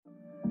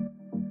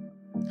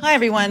Hi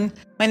everyone,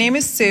 my name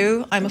is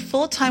Sue. I'm a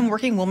full-time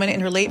working woman in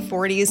her late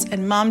 40s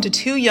and mom to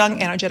two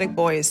young energetic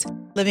boys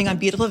living on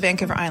beautiful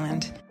Vancouver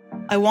Island.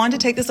 I wanted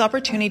to take this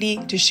opportunity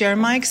to share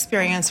my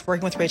experience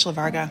working with Rachel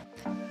Varga.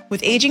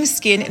 With aging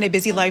skin and a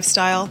busy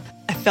lifestyle,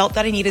 I felt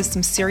that I needed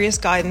some serious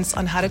guidance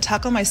on how to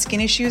tackle my skin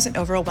issues and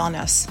overall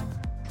wellness.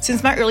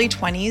 Since my early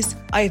 20s,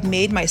 I have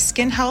made my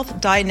skin health,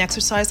 diet, and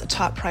exercise a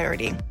top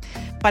priority.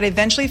 But I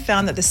eventually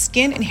found that the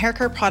skin and hair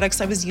care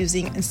products I was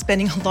using and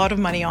spending a lot of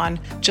money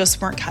on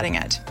just weren't cutting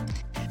it.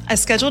 I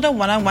scheduled a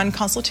one-on-one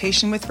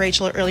consultation with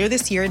Rachel earlier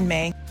this year in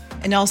May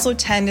and also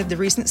attended the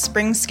recent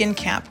spring skin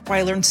camp where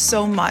I learned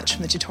so much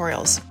from the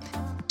tutorials.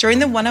 During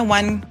the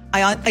one-on-one,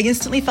 I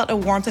instantly felt a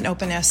warmth and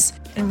openness,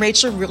 and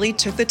Rachel really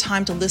took the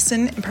time to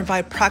listen and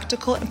provide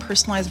practical and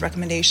personalized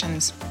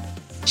recommendations.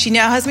 She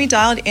now has me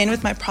dialed in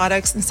with my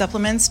products and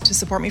supplements to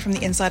support me from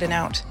the inside and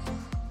out.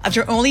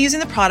 After only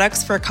using the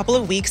products for a couple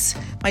of weeks,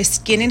 my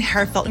skin and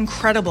hair felt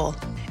incredible,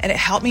 and it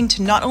helped me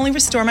to not only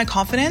restore my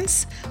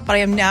confidence, but I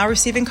am now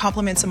receiving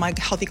compliments on my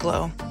healthy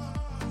glow.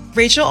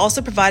 Rachel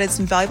also provided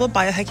some valuable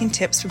biohacking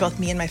tips for both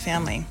me and my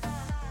family.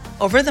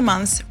 Over the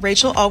months,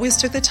 Rachel always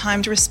took the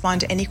time to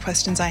respond to any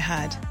questions I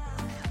had.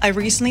 I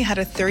recently had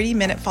a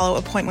 30-minute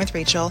follow-up appointment with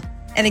Rachel,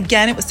 and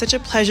again, it was such a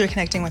pleasure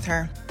connecting with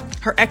her.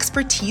 Her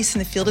expertise in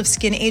the field of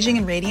skin aging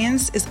and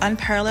radiance is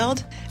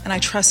unparalleled, and I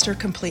trust her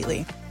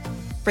completely.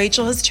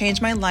 Rachel has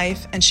changed my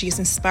life, and she has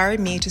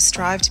inspired me to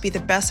strive to be the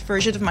best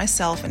version of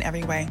myself in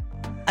every way.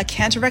 I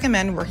can't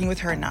recommend working with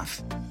her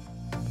enough.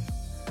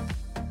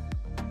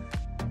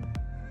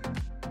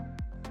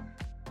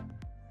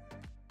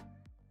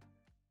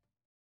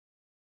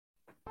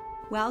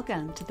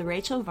 Welcome to the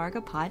Rachel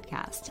Varga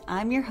podcast.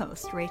 I'm your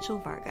host, Rachel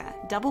Varga,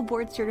 double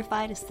board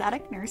certified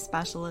aesthetic nurse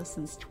specialist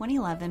since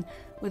 2011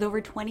 with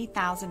over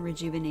 20,000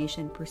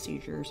 rejuvenation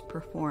procedures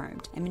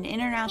performed. I'm an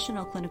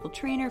international clinical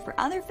trainer for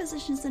other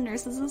physicians and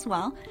nurses as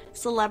well,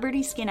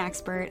 celebrity skin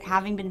expert,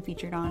 having been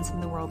featured on some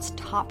of the world's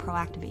top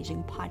proactive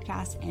aging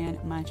podcasts,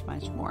 and much,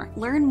 much more.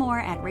 Learn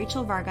more at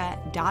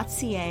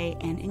rachelvarga.ca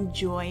and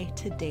enjoy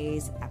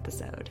today's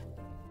episode.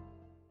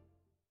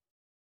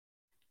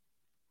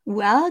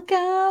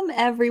 Welcome,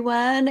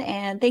 everyone,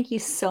 and thank you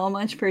so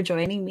much for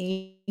joining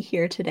me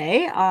here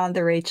today on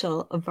the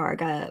Rachel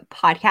Varga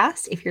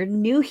podcast. If you're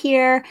new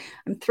here,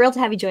 I'm thrilled to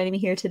have you joining me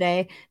here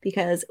today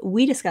because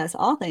we discuss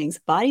all things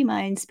body,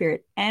 mind,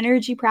 spirit,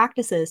 energy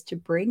practices to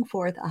bring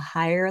forth a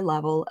higher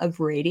level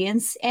of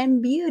radiance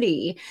and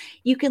beauty.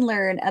 You can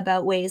learn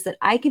about ways that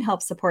I can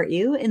help support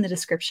you in the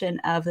description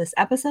of this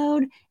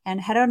episode, and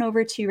head on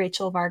over to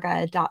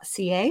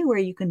rachelvarga.ca where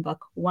you can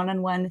book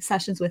one-on-one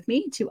sessions with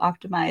me to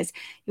optimize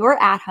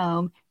your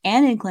at-home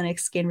and in-clinic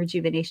skin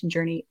rejuvenation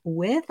journey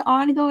with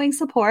ongoing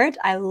support.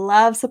 I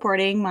love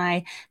supporting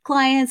my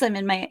clients. I'm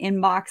in my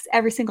inbox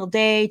every single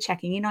day,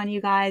 checking in on you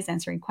guys,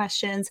 answering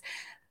questions.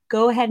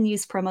 Go ahead and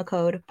use promo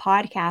code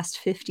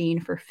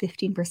podcast15 for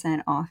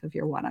 15% off of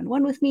your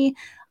one-on-one with me.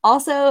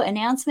 Also,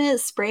 announcement,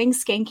 spring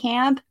skin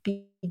camp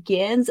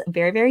begins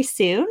very, very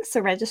soon.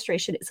 So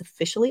registration is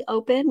officially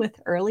open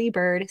with early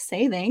bird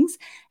savings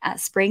at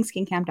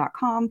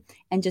springskincamp.com.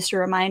 And just a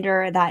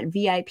reminder that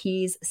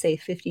VIPs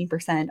save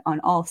 15% on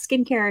all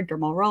skincare,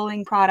 dermal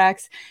rolling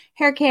products,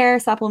 hair care,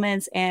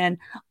 supplements, and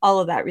all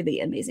of that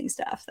really amazing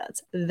stuff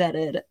that's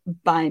vetted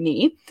by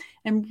me.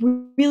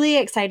 I'm really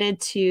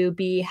excited to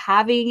be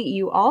having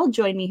you all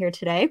join me here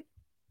today.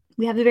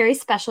 We have a very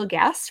special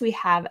guest. We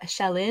have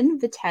Shalin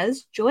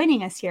Vitez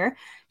joining us here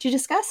to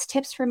discuss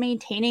tips for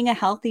maintaining a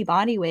healthy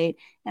body weight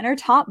and our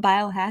top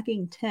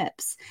biohacking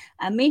tips.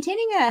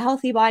 Maintaining a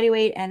healthy body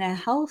weight and a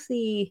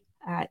healthy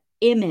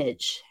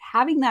image,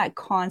 having that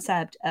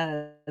concept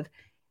of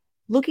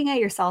looking at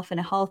yourself in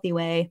a healthy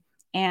way.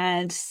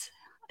 And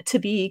to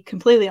be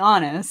completely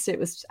honest, it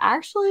was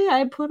actually,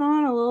 I put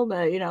on a little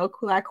bit,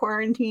 that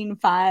quarantine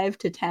 5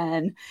 to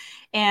 10.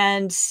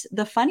 And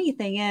the funny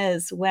thing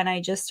is, when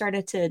I just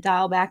started to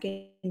dial back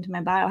into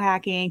my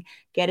biohacking,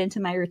 get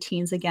into my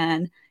routines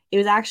again, it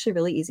was actually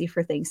really easy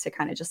for things to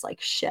kind of just like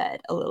shed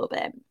a little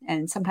bit.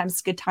 And sometimes it's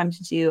a good time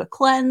to do a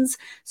cleanse.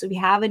 So if you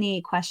have any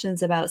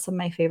questions about some of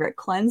my favorite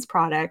cleanse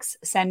products,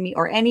 send me,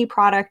 or any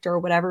product or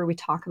whatever we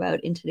talk about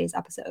in today's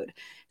episode,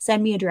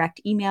 send me a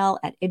direct email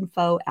at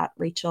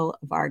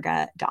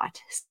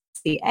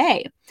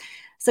info@rachelvarga.ca.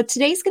 So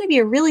today's going to be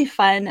a really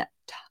fun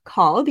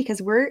call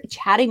because we're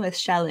chatting with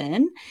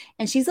Shalin,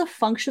 and she's a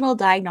functional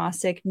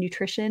diagnostic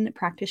nutrition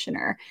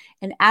practitioner,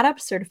 an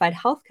ADAPT certified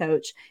health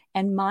coach,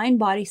 and mind,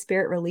 body,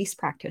 spirit release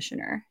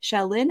practitioner.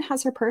 Shalin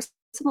has her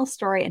personal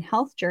story and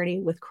health journey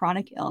with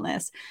chronic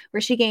illness, where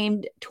she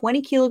gained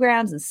 20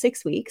 kilograms in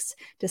 6 weeks,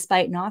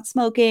 despite not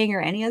smoking or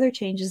any other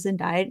changes in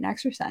diet and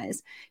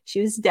exercise.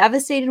 She was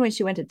devastated when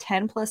she went to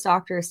 10 plus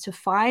doctors to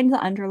find the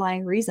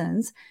underlying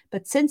reasons,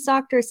 but since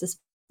doctors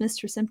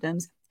missed her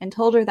symptoms and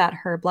told her that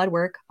her blood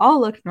work all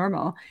looked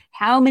normal.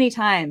 How many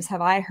times have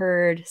I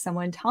heard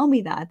someone tell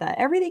me that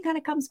everything kind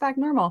of comes back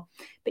normal,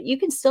 but you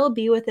can still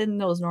be within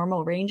those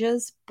normal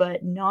ranges,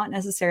 but not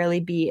necessarily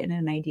be in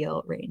an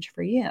ideal range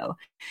for you.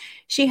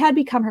 She had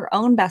become her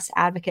own best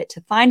advocate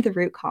to find the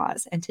root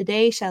cause. And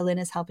today, Shalin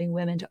is helping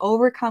women to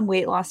overcome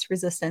weight loss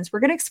resistance. We're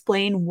going to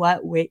explain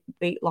what weight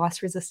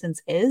loss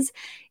resistance is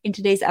in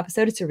today's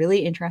episode. It's a really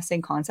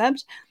interesting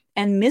concept.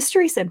 And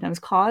mystery symptoms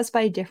caused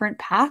by different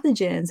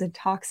pathogens and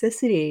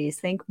toxicities.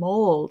 Think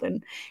mold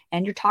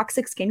and your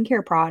toxic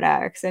skincare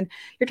products and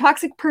your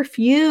toxic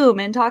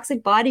perfume and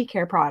toxic body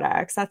care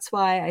products. That's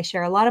why I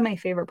share a lot of my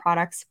favorite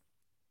products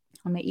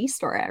on my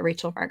e-store at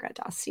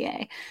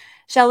rachelvarga.ca.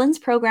 Shalin's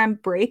program,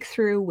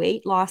 Breakthrough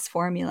Weight Loss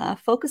Formula,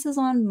 focuses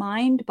on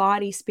mind,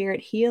 body,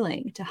 spirit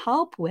healing to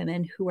help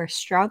women who are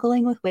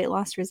struggling with weight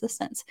loss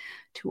resistance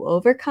to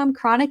overcome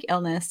chronic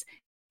illness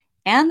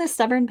and the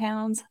stubborn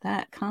pounds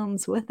that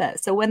comes with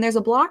it. So when there's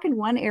a block in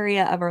one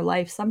area of our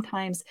life,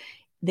 sometimes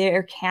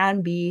there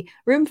can be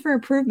room for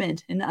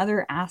improvement in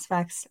other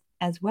aspects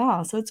as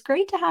well. So it's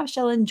great to have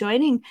Shalin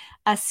joining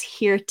us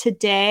here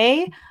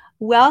today.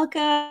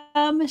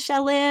 Welcome,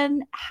 Shalin.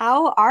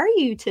 How are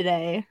you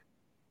today?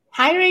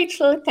 Hi,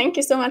 Rachel. Thank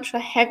you so much for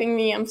having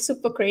me. I'm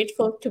super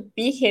grateful to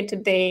be here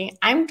today.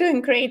 I'm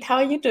doing great. How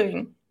are you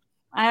doing?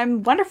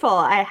 I'm wonderful.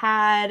 I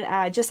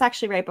had just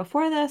actually right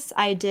before this,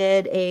 I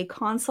did a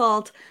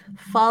consult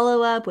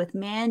follow-up with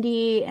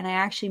Mandy, and I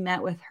actually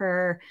met with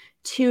her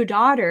two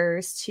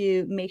daughters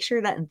to make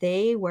sure that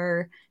they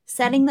were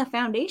setting the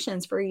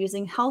foundations for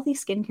using healthy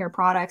skincare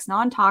products,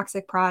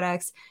 non-toxic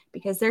products,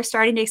 because they're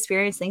starting to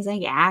experience things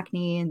like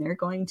acne and they're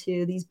going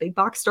to these big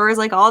box stores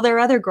like all their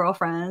other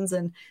girlfriends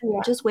and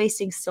just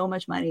wasting so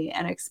much money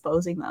and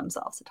exposing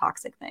themselves to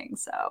toxic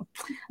things. So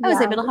I was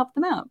able to help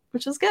them out,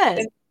 which was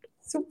good.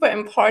 Super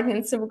important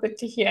and super good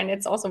to hear. And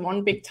it's also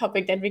one big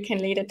topic that we can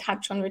later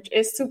touch on, which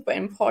is super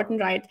important,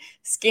 right?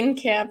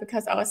 Skincare,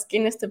 because our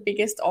skin is the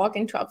biggest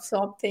organ to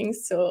absorb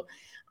things. So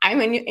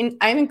I'm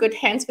in good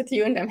hands with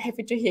you, and I'm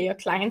happy to hear your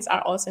clients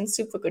are also in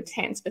super good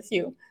hands with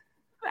you.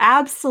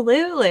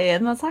 Absolutely.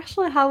 And that's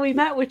actually how we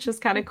met, which is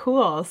kind of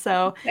cool.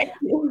 So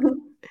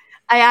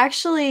I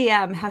actually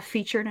have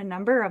featured a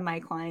number of my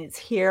clients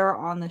here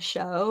on the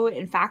show.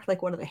 In fact,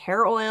 like one of the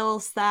hair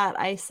oils that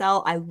I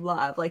sell, I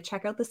love. Like,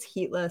 check out this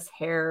heatless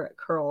hair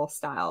curl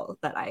style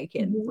that I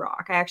can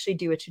rock. I actually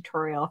do a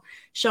tutorial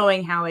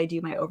showing how I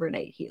do my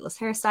overnight heatless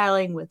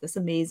hairstyling with this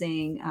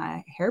amazing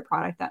hair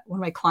product that one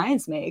of my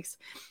clients makes.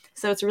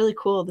 So it's really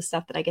cool, the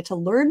stuff that I get to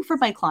learn from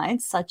my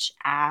clients, such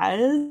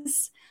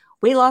as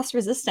weight loss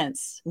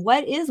resistance.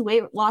 What is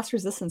weight loss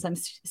resistance? I'm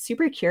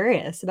super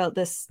curious about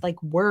this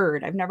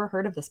word. I've never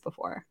heard of this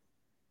before.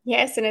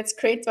 Yes, and it's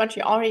great what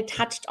you already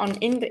touched on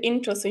in the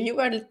intro. So you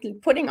were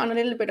putting on a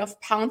little bit of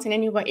pounds and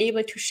then you were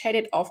able to shed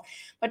it off.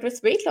 But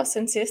with weight loss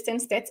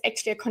resistance, that's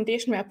actually a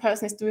condition where a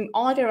person is doing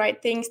all the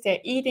right things. They're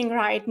eating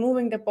right,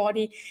 moving the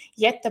body,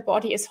 yet the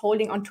body is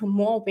holding on to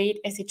more weight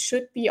as it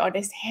should be or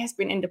this has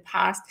been in the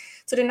past.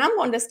 So the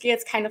number on the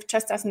scales kind of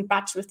just doesn't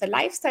budge with the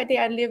lifestyle they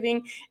are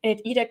living. And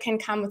it either can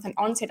come with an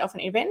onset of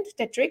an event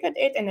that triggered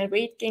it, and the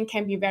weight gain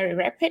can be very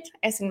rapid,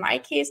 as in my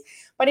case,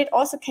 but it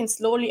also can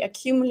slowly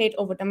accumulate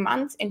over the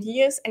months and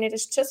years, and it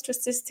is just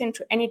resistant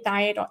to any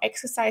diet or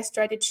exercise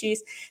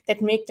strategies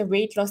that make the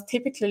weight loss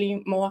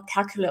typically more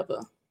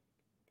calculable.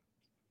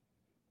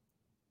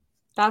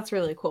 That's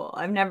really cool.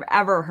 I've never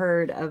ever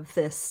heard of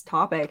this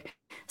topic.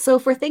 So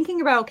if we're thinking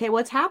about, okay,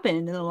 what's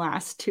happened in the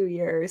last 2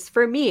 years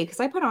for me, because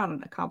I put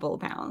on a couple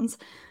of pounds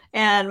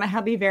and my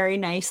hubby very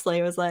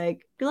nicely was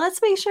like,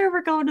 let's make sure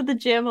we're going to the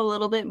gym a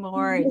little bit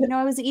more.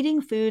 I was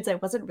eating foods I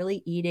wasn't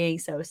really eating.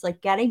 So it's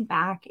like getting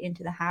back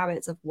into the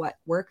habits of what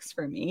works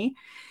for me.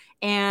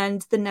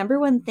 And the number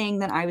one thing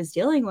that I was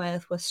dealing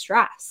with was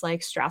stress,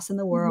 like stress in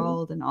the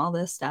world and all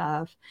this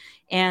stuff.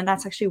 And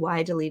that's actually why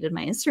I deleted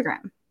my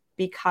Instagram,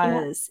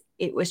 because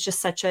it was just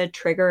such a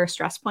trigger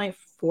stress point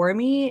for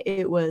me.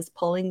 It was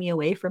pulling me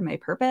away from my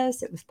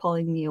purpose. It was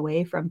pulling me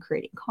away from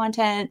creating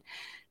content,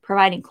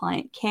 providing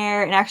client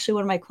care. And actually,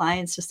 one of my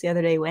clients just the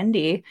other day,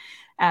 Wendy,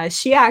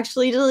 she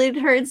actually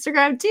deleted her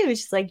Instagram too.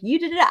 She's like, you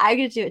did it, I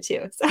get to do it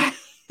too. So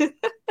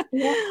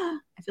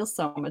I feel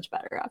so much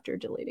better after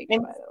deleting it,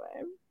 by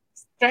the way.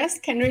 Stress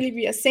can really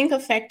be a single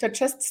factor.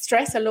 Just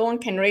stress alone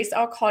can raise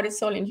our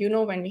cortisol. And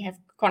when we have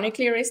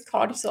chronically raised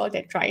cortisol,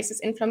 that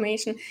rises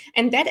inflammation.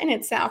 And that in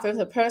itself, if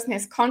a person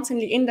is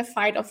constantly in the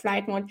fight or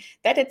flight mode,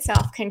 that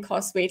itself can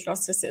cause weight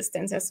loss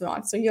resistance as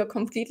well. So you're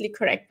completely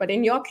correct. But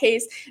in your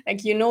case,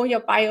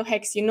 your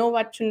biohacks, you know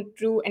what to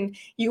do, and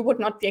you would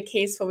not be a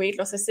case for weight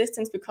loss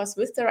resistance, because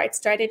with the right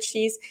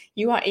strategies,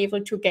 you are able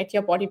to get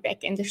your body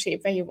back in the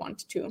shape where you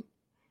want to.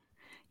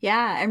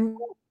 Yeah, I'm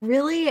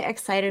really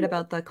excited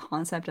about the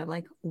concept of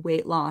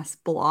weight loss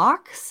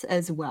blocks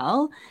as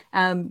well.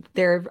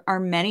 There are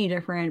many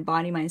different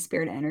body, mind,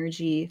 spirit,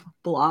 energy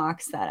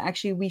blocks that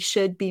actually we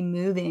should be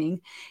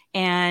moving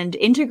and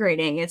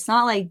integrating. It's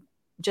not like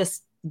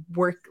just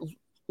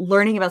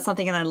learning about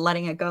something and then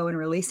letting it go and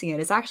releasing it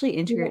is actually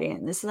integrating it.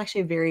 And this is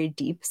actually a very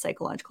deep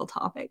psychological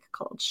topic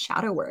called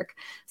shadow work.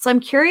 So I'm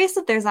curious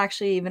if there's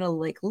actually even a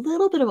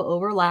little bit of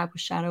overlap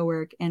with shadow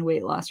work and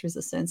weight loss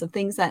resistance, of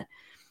things that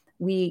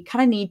we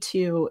kind of need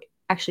to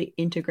actually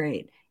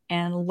integrate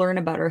and learn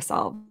about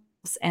ourselves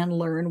and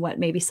learn what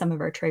maybe some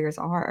of our triggers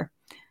are.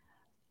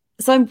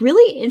 So I'm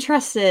really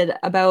interested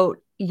about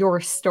your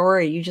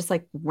story. You just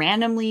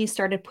randomly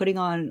started putting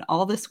on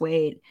all this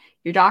weight.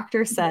 Your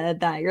doctor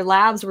said that your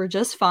labs were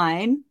just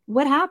fine.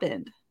 What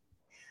happened?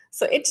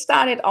 So it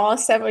started all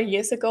several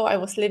years ago. I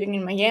was living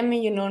in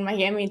Miami. You know, in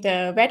Miami,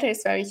 the weather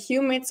is very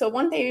humid. So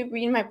one day,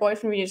 me and my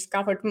boyfriend, we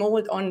discovered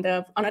mold on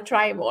a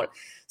drywall.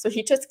 So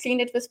he just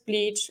cleaned it with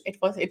bleach.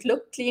 It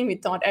looked clean. We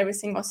thought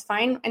everything was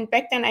fine. And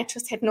back then, I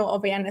just had no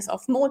awareness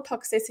of mold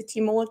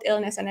toxicity, mold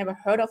illness. I never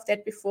heard of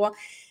that before.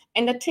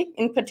 And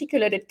in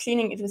particular, that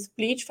cleaning it with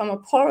bleach from a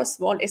porous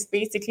wall is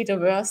basically the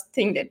worst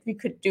thing that we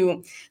could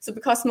do. So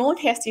because mold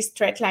has these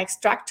thread-like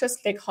structures,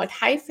 they're called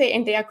hyphae,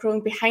 and they are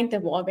growing behind the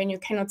wall when you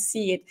cannot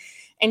see it.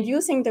 And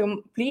using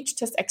the bleach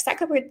just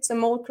exacerbates the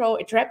mold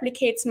growth. It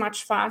replicates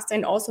much faster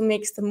and also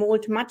makes the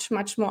mold much,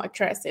 much more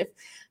aggressive.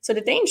 So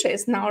the danger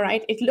is now,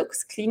 right, it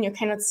looks clean, you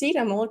cannot see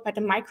the mold, but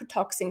the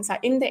mycotoxins are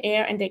in the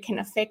air and they can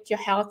affect your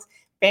health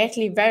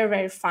badly very,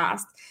 very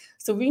fast.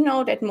 So we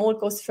know that mold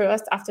goes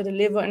first after the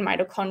liver and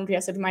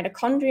mitochondria. So the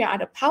mitochondria are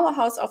the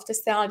powerhouse of the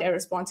cell. They're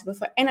responsible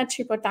for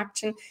energy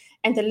production.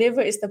 And the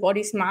liver is the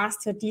body's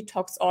master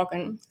detox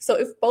organ. So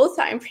if both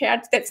are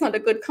impaired, that's not a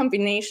good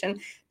combination.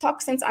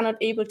 Toxins are not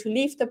able to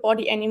leave the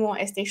body anymore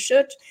as they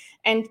should.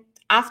 And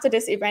after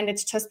this event,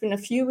 it's just been a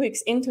few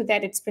weeks into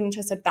that. It's been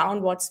just a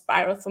downward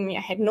spiral for me.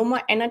 I had no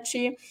more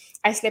energy.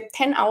 I slept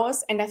 10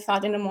 hours and I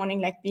felt in the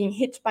morning like being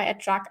hit by a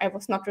truck. I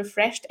was not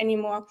refreshed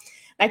anymore.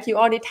 Like you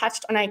already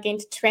touched on, I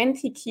gained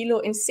 20 kilo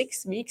in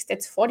 6 weeks.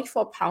 That's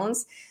 44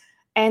 pounds.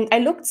 And I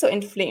looked so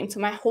inflamed. So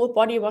my whole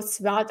body was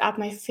swelled up.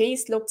 My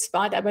face looked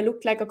swelled up. I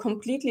looked like a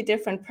completely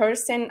different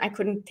person. I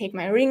couldn't take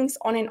my rings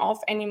on and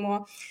off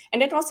anymore.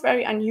 And that was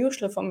very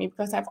unusual for me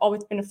because I've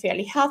always been a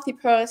fairly healthy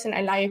person.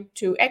 I like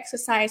to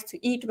exercise,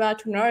 to eat well,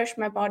 to nourish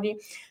my body.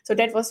 So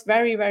that was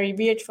very, very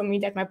weird for me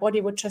that my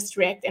body would just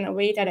react in a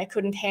way that I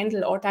couldn't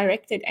handle or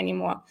direct it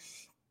anymore.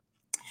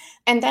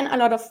 And then a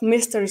lot of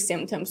mystery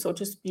symptoms, so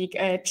to speak,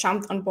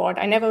 jumped on board.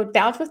 I never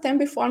dealt with them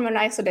before in my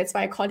life, so that's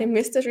why I call them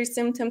mystery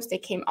symptoms. They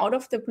came out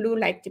of the blue,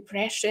 like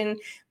depression,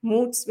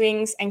 mood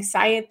swings,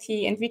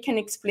 anxiety, and we can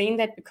explain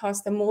that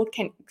because the mold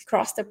can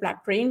cross the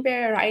blood-brain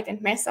barrier, right, and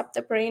mess up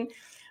the brain.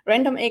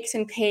 Random aches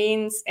and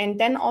pains, and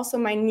then also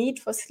my need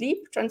for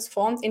sleep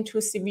transformed into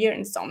severe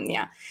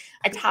insomnia.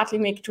 I could hardly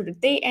make it to the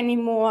day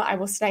anymore. I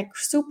was like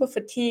super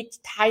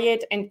fatigued,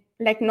 tired, and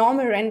like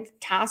normal random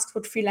tasks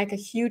would feel like a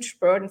huge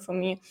burden for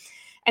me.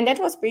 And that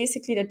was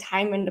basically the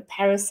time when the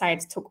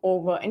parasites took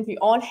over. And we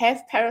all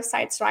have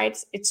parasites, right?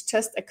 It's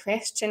just a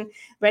question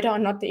whether or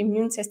not the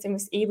immune system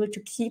is able to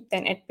keep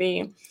them at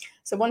bay.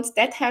 So once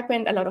that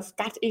happened, a lot of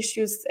gut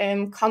issues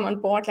come on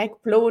board, like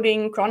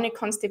bloating, chronic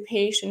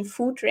constipation,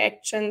 food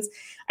reactions.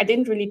 I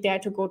didn't really dare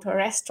to go to a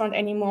restaurant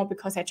anymore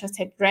because I just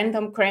had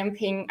random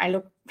cramping. I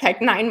looked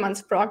like 9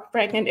 months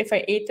pregnant if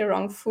I ate the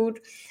wrong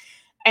food.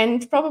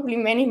 And probably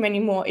many, many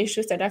more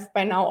issues that I've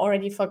by now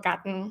already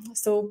forgotten.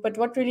 So, but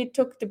what really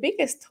took the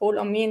biggest toll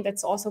on me, and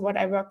that's also what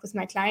I work with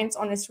my clients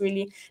on, is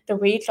really the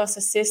weight loss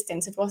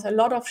assistance. It was a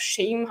lot of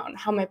shame on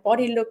how my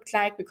body looked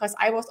like because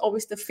I was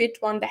always the fit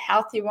one, the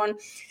healthy one.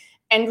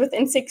 And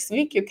within 6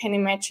 weeks, you can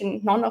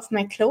imagine none of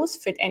my clothes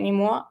fit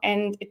anymore.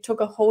 And it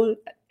took a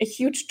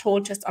huge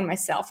toll just on my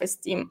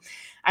self-esteem.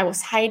 I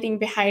was hiding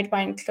behind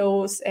my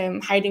clothes,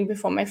 hiding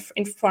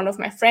in front of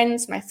my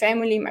friends, my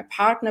family, my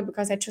partner,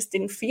 because I just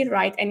didn't feel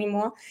right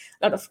anymore.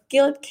 A lot of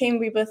guilt came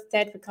with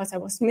that because I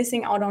was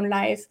missing out on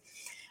life.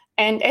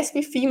 And as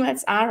we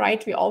females are,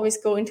 right, we always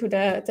go into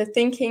the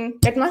thinking,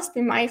 that must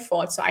be my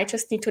fault. So I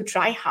just need to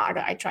try harder.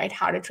 I tried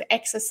harder to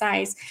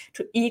exercise,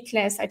 to eat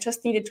less. I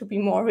just needed to be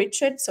more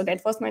rigid. So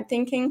that was my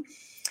thinking.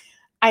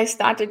 I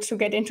started to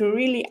get into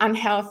really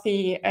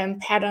unhealthy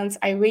patterns.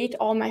 I weighed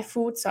all my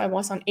food. So I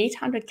was on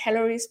 800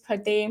 calories per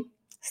day,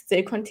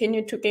 still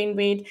continued to gain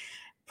weight,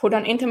 put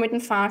on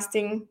intermittent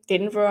fasting,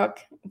 didn't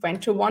work,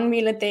 went to 1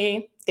 meal a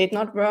day, did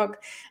not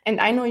work. And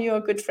I know you're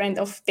a good friend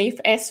of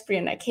Dave Asprey,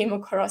 and I came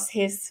across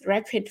his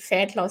rapid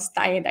fat loss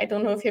diet. I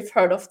don't know if you've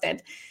heard of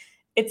that.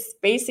 It's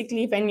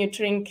basically when you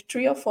drink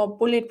 3 or 4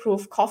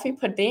 bulletproof coffee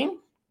per day.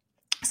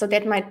 So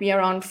that might be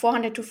around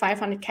 400 to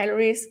 500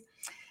 calories.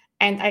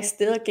 And I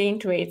still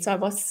gained weight. So I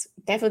was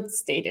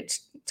devastated,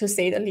 to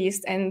say the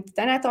least. And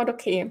then I thought,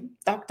 okay,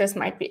 doctors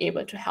might be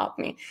able to help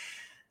me.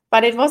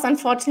 But it was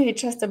unfortunately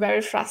just a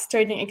very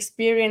frustrating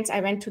experience.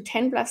 I went to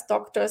 10 plus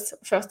doctors,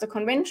 first the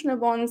conventional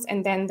ones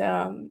and then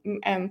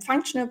the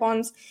functional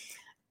ones.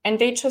 And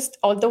they just,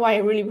 although I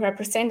really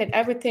represented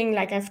everything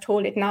like I've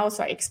told it now,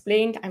 so I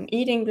explained I'm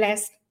eating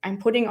less, I'm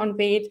putting on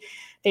weight,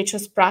 they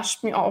just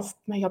brushed me off.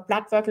 Your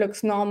blood work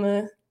looks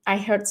normal. I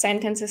heard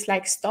sentences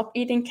like stop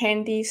eating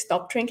candy,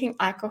 stop drinking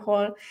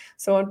alcohol.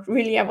 So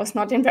really, I was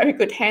not in very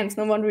good hands.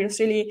 No one was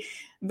really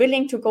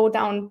willing to go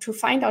down to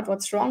find out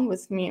what's wrong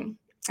with me.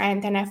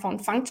 And then I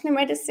found functional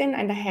medicine,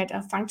 and I had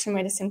a functional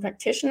medicine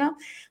practitioner.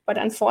 But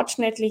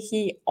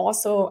unfortunately,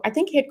 I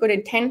think he had good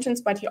intentions,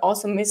 but he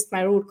also missed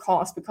my root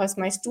cause, because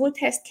my stool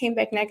test came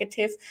back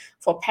negative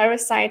for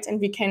parasites.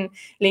 And we can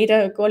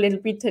later go a little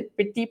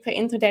bit deeper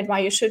into that, why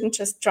you shouldn't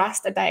just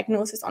trust a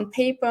diagnosis on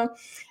paper.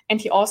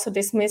 And he also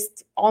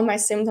dismissed all my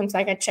symptoms.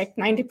 Like, I checked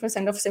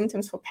 90% of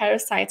symptoms for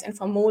parasites and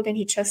for mold, and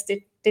he just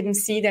didn't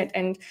see that,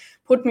 and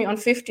put me on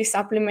 50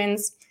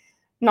 supplements,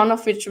 none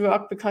of which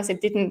worked because it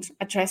didn't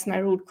address my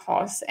root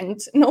cause. And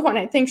no one,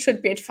 I think,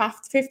 should be at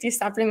 50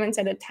 supplements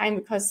at a time,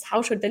 because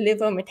how should the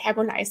liver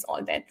metabolize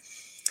all that?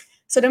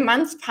 So the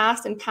months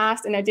passed,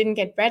 and I didn't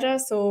get better.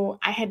 So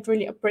I had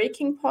really a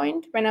breaking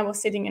point when I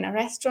was sitting in a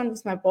restaurant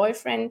with my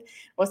boyfriend.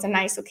 It was a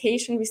nice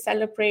occasion, we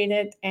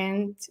celebrated,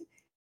 and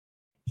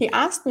he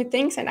asked me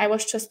things, and I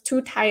was just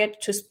too tired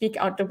to speak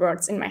out the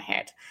words in my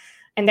head.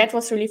 And that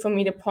was really for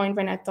me the point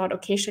when I thought,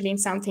 okay, Shalin,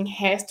 something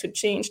has to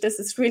change. This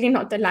is really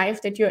not the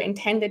life that you're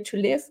intended to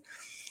live.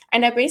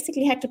 And I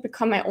basically had to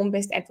become my own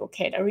best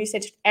advocate. I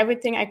researched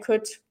everything I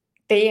could,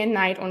 day and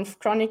night, on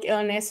chronic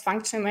illness,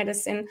 functional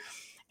medicine.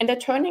 And the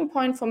turning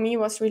point for me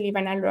was really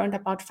when I learned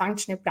about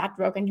functional blood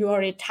work, and you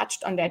already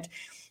touched on that.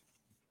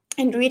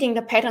 And reading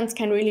the patterns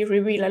can really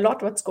reveal a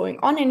lot what's going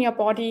on in your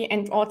body,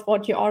 and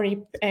what you already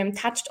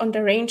touched on.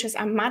 The ranges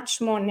are much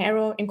more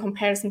narrow in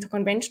comparison to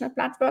conventional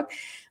blood work,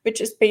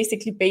 which is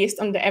basically based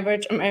on the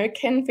average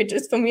American, which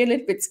is for me a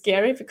little bit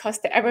scary, because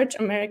the average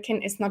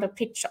American is not a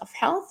picture of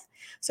health.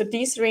 So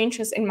these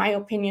ranges, in my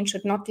opinion,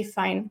 should not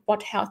define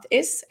what health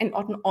is, and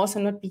also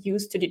not be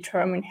used to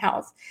determine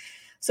health.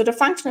 So the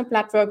functional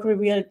blood work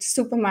revealed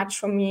super much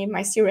for me.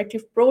 My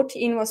C-reactive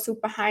protein was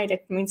super high.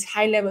 That means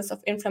high levels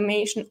of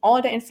inflammation.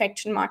 All the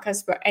infection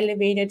markers were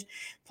elevated,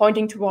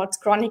 pointing towards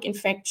chronic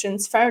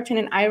infections. Ferritin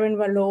and iron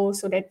were low,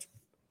 so that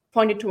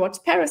pointed towards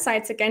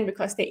parasites again,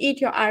 because they eat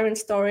your iron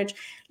storage.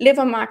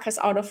 Liver markers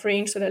out of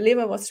range, so the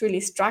liver was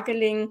really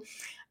struggling.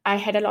 I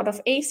had a lot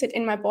of acid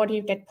in my body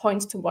that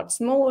points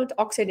towards mold,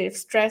 oxidative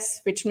stress,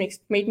 which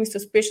made me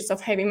suspicious of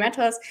heavy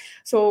metals.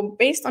 So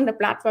based on the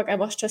blood work, I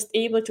was just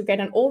able to get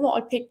an overall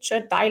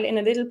picture, dial in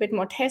a little bit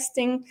more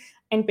testing,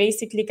 and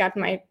basically got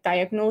my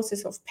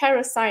diagnosis of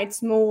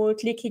parasites,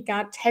 mold, leaky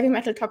gut, heavy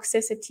metal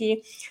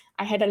toxicity.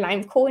 I had a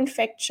Lyme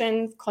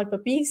co-infection called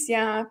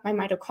Babesia. My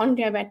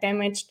mitochondria were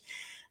damaged.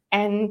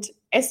 And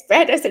as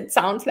bad as it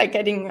sounds, like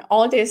getting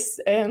all this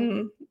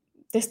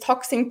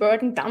toxic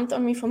burden dumped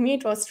on me, for me,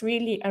 it was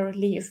really a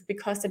relief,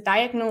 because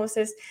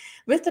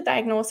with the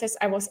diagnosis,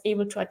 I was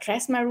able to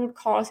address my root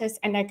causes,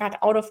 and I got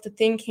out of the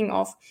thinking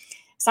of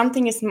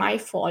something is my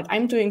fault,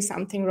 I'm doing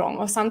something wrong,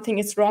 or something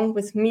is wrong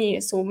with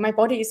me, so my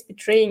body is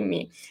betraying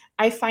me.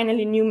 I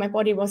finally knew my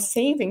body was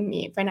saving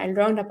me when I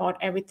learned about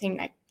everything,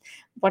 like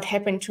what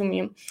happened to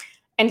me.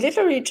 And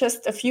literally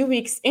just a few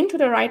weeks into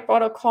the right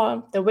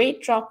protocol, the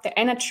weight dropped, the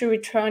energy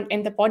returned,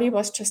 and the body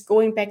was just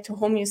going back to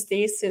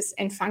homeostasis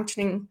and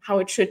functioning how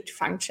it should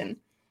function.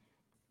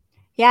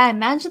 Yeah,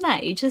 imagine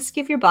that. You just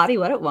give your body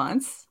what it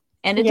wants,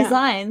 and it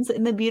designs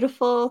in the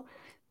beautiful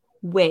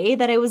way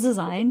that it was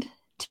designed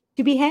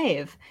to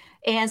behave.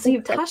 And so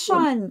you've touched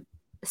on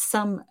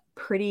some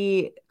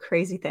pretty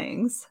crazy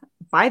things.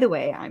 By the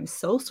way, I'm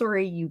so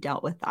sorry you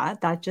dealt with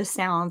that. That just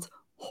sounds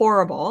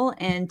horrible.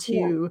 And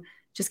to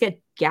just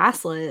get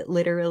gaslit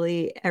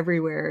literally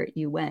everywhere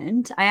you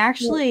went. I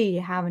actually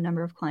have a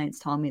number of clients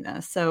tell me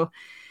this. So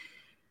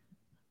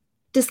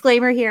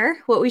disclaimer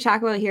here, what we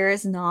talk about here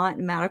is not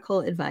medical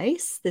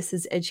advice. This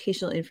is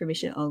educational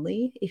information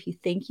only. If you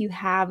think you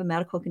have a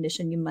medical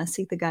condition, you must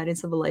seek the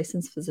guidance of a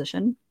licensed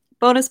physician.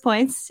 Bonus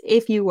points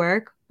if you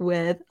work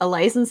with a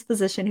licensed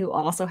physician who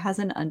also has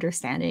an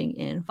understanding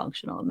in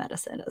functional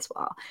medicine as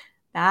well.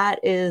 That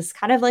is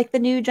kind of like the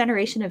new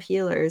generation of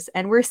healers.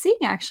 And we're seeing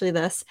actually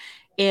this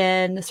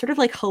in sort of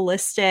like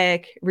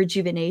holistic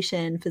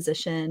rejuvenation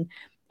physician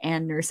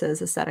and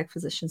nurses, aesthetic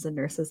physicians and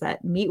nurses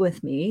that meet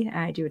with me.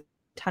 I do a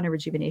ton of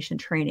rejuvenation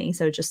training.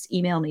 So just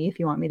email me if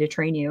you want me to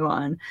train you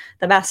on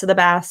the best of the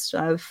best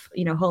of,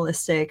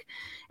 holistic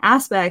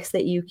aspects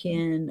that you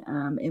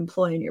can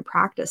employ in your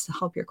practice to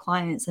help your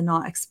clients and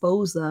not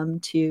expose them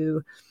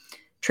to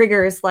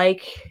triggers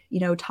like,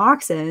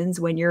 toxins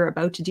when you're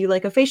about to do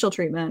like a facial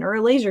treatment or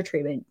a laser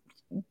treatment.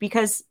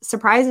 Because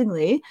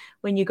surprisingly,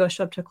 when you go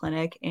show up to a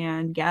clinic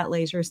and get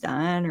lasers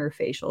done or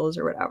facials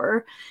or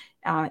whatever,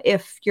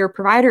 if your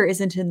provider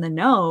isn't in the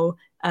know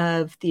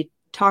of the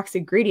toxic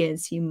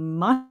ingredients you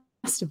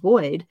must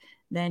avoid,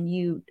 then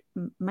you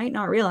might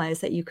not realize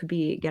that you could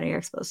be getting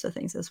exposed to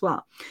things as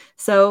well.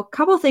 So a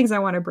couple of things I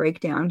want to break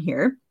down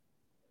here.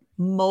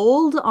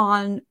 Mold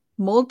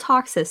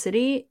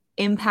toxicity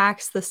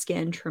impacts the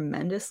skin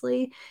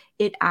tremendously.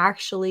 It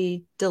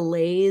actually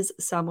delays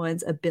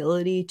someone's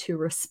ability to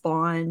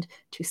respond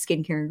to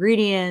skincare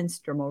ingredients,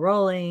 dermal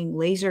rolling,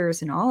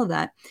 lasers, and all of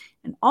that.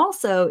 And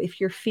also, if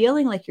you're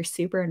feeling like you're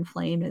super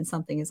inflamed and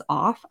something is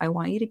off, I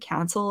want you to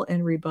cancel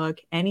and rebook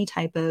any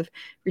type of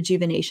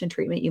rejuvenation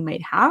treatment you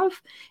might have.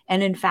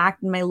 And in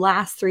fact, in my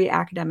last 3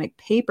 academic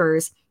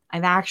papers,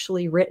 I've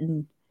actually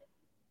written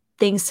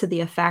things to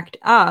the effect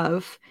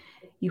of,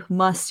 you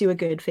must do a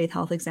good faith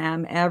health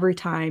exam every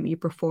time you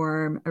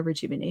perform a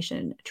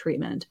rejuvenation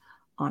treatment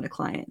on a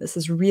client. This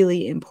is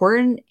really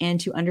important, and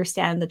to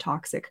understand the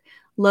toxic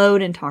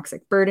load and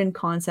toxic burden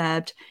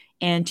concept,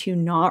 and to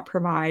not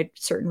provide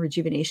certain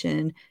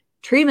rejuvenation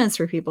treatments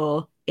for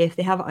people if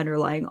they have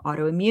underlying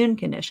autoimmune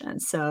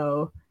conditions.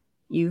 So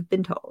you've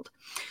been told.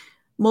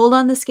 Mold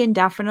on the skin,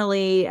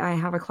 definitely. I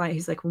have a client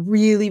who's like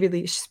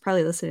really, she's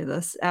probably listening to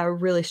this,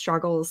 really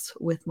struggles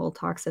with mold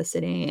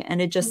toxicity.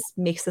 And it just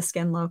makes the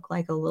skin look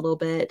like a little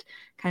bit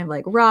kind of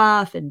like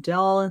rough and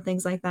dull and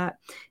things like that.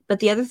 But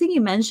the other thing you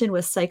mentioned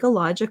was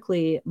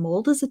psychologically,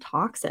 mold is a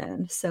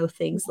toxin. So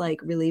things like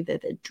really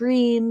vivid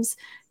dreams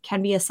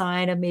can be a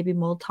sign of maybe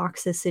mold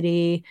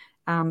toxicity.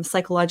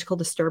 Psychological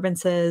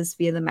disturbances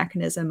via the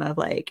mechanism of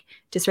like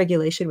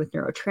dysregulation with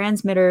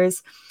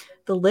neurotransmitters.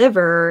 The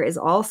liver is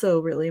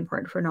also really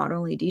important for not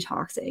only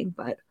detoxing,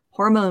 but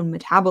hormone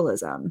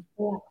metabolism.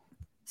 Yeah.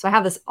 So I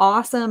have this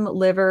awesome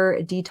liver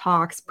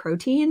detox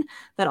protein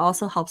that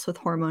also helps with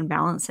hormone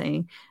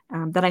balancing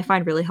that I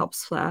find really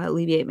helps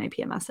alleviate my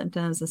PMS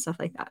symptoms and stuff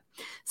like that.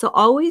 So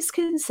always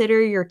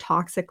consider your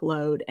toxic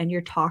load and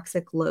your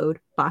toxic load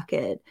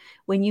bucket.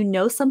 When you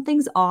know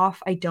something's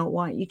off, I don't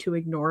want you to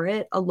ignore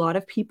it. A lot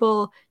of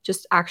people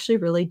just actually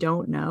really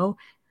don't know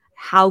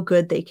how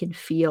good they can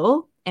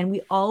feel. And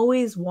we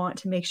always want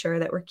to make sure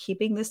that we're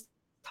keeping this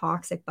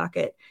toxic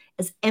bucket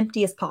as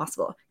empty as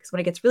possible, because when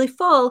it gets really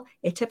full,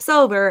 it tips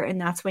over,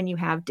 and that's when you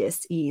have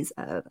dis-ease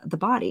of the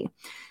body.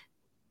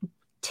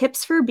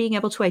 Tips for being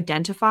able to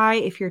identify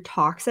if you're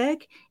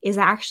toxic is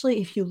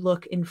actually if you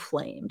look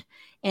inflamed.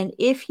 And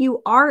if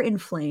you are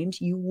inflamed,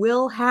 you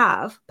will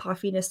have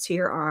puffiness to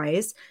your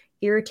eyes,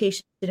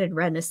 irritation and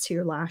redness to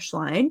your lash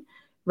line,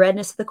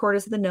 redness to the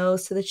corners of the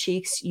nose, to the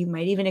cheeks. You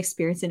might even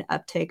experience an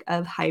uptick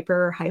of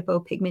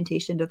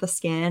hypopigmentation to the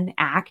skin,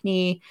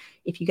 acne.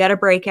 If you get a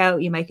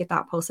breakout, you might get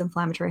that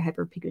post-inflammatory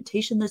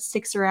hyperpigmentation that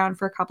sticks around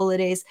for a couple of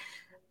days.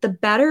 The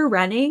better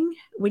running,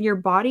 when your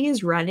body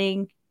is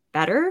running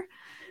better,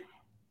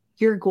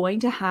 you're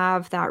going to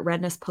have that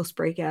redness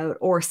post-breakout,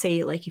 or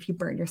say like if you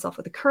burn yourself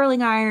with a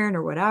curling iron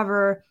or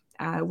whatever.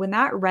 When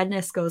that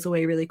redness goes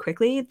away really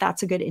quickly,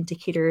 that's a good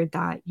indicator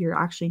that you're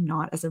actually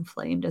not as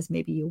inflamed as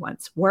maybe you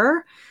once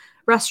were.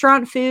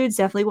 Restaurant foods,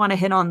 definitely want to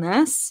hit on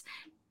this.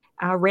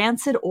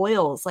 Rancid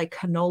oils like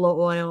canola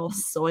oil,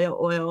 soy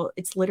oil,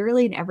 it's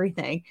literally in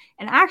everything.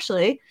 And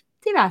actually,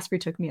 Dave Asprey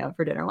took me out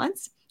for dinner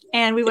once,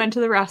 and we went to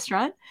the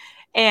restaurant.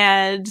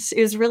 And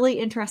it was really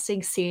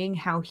interesting seeing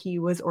how he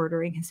was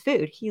ordering his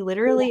food. He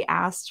literally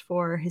asked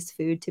for his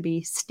food to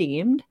be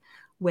steamed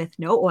with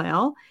no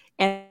oil,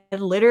 and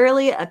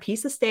literally a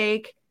piece of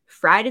steak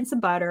fried in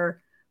some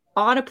butter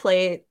on a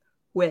plate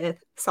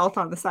with salt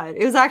on the side.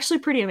 It was actually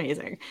pretty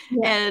amazing.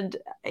 Yeah. And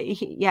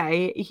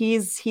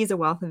he's a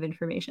wealth of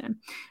information.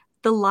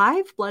 The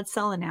live blood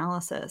cell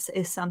analysis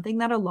is something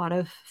that a lot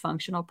of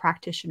functional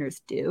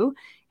practitioners do.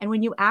 And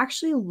when you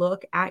actually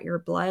look at your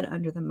blood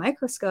under the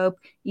microscope,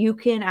 you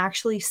can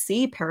actually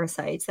see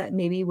parasites that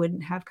maybe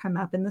wouldn't have come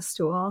up in the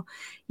stool.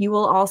 You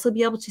will also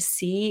be able to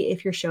see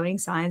if you're showing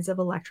signs of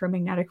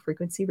electromagnetic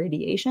frequency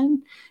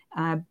radiation,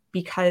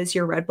 because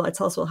your red blood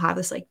cells will have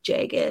this like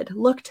jagged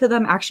look to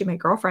them. Actually, my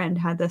girlfriend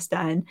had this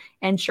done,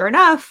 and sure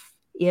enough,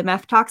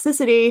 EMF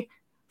toxicity.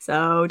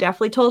 So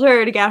definitely told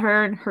her to get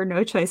her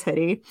No Choice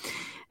hoodie.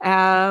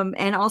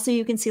 And also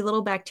you can see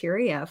little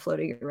bacteria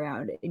floating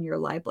around in your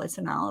live blood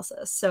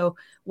analysis. So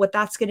what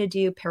that's going to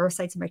do,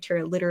 parasites and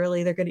bacteria,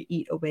 literally, they're going to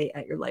eat away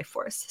at your life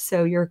force.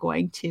 So you're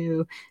going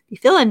to be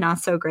feeling not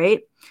so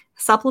great.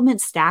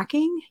 Supplement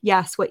stacking.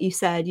 Yes, what you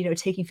said,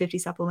 taking 50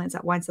 supplements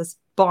at once, that's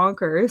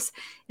bonkers.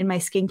 In my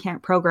skin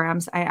camp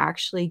programs, I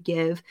actually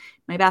give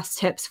my best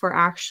tips for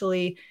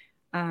actually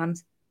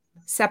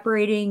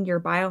separating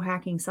your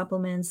biohacking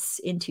supplements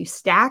into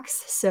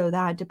stacks, so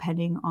that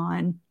depending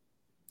on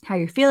how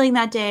you're feeling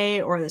that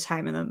day or the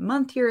time of the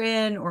month you're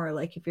in, or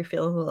like if you're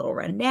feeling a little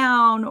run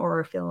down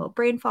or feeling a little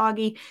brain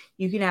foggy,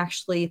 you can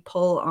actually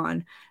pull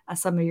on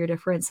some of your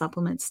different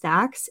supplement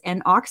stacks.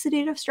 And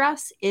oxidative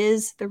stress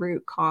is the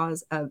root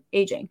cause of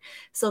aging.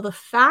 So the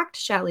fact,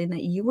 Shalin,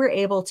 that you were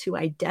able to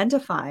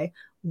identify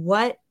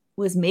what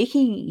was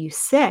making you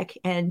sick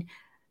and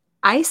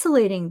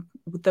isolating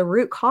the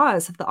root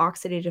cause of the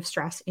oxidative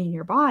stress in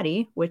your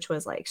body, which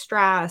was like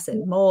stress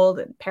and mold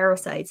and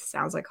parasites,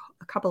 sounds like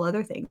a couple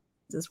other things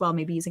as well,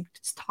 maybe using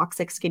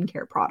toxic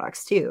skincare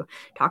products too,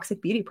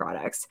 toxic beauty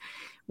products.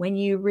 When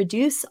you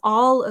reduce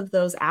all of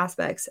those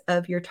aspects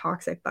of your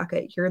toxic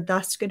bucket, you're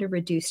thus going to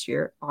reduce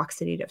your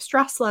oxidative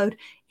stress load,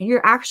 and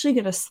you're actually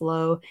going to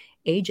slow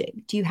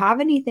aging. Do you have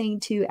anything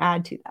to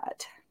add to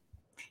that?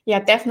 Yeah,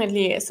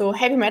 definitely. So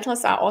heavy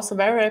metals are also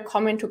very, very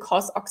common to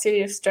cause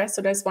oxidative stress.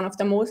 So that's one of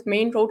the most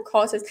main root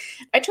causes.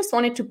 I just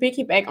wanted to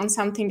piggyback on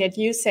something that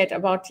you said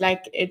about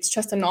like it's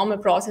just a normal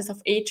process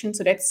of aging.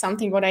 So that's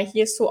something what I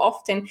hear so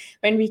often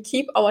when we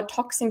keep our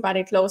toxin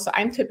body close. So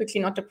I'm typically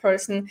not the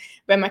person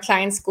where my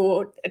clients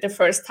go at the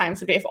first time.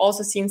 So they've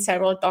also seen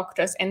several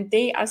doctors and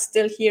they are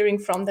still hearing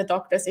from the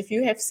doctors, if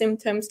you have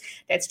symptoms,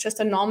 that's just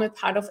a normal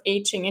part of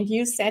aging. And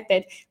you said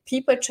that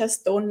people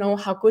just don't know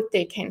how good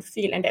they can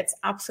feel. And that's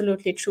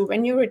absolutely true.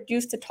 When you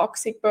reduce the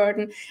toxic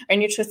burden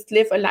and you just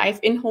live a life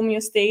in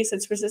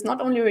homeostasis, which is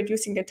not only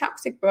reducing the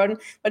toxic burden,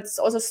 but it's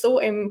also so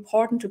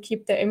important to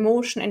keep the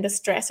emotion and the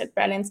stress at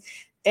balance,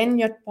 then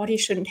your body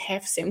shouldn't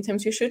have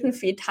symptoms. You shouldn't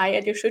feel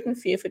tired. You shouldn't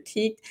feel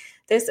fatigued.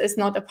 This is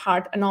not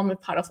a normal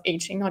part of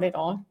aging, not at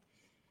all.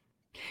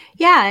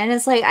 Yeah, and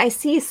it's like I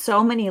see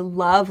so many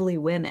lovely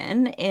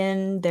women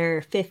in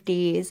their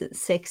 50s and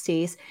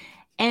 60s,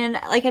 and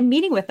like I'm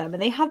meeting with them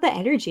and they have the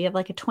energy of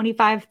like a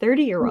 25,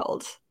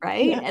 30-year-old,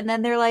 right? Yeah. And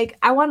then they're like,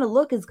 I want to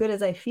look as good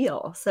as I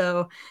feel.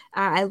 So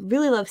I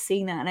really love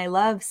seeing that. And I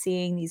love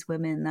seeing these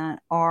women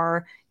that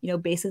are,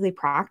 basically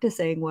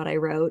practicing what I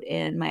wrote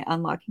in my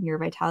Unlocking Your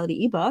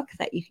Vitality ebook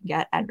that you can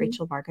get at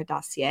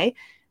rachelvarga.ca.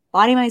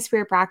 Body, mind,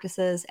 spirit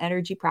practices,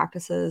 energy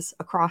practices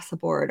across the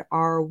board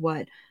are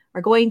what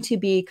are going to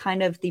be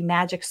kind of the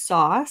magic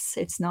sauce.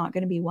 It's not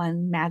going to be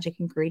one magic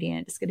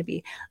ingredient. It's going to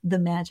be the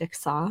magic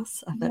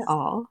sauce of it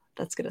all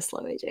that's going to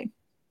slow aging.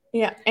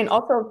 Yeah, and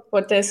also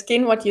for the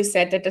skin, what you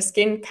said, that the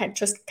skin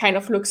just kind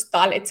of looks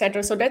dull,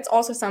 etc. So that's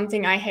also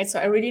something I had. So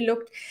I really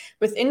looked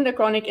within the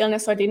chronic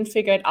illness, so I didn't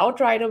figure it out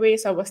right away.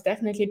 So I was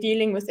definitely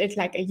dealing with it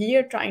like a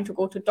year, trying to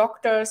go to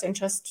doctors and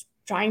just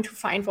trying to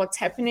find what's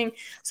happening.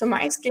 So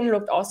my skin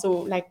looked also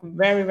like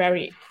very,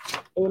 very,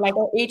 like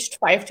I aged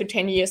 5 to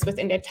 10 years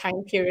within that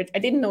time period. I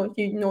didn't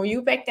know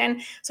you back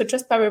then. So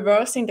just by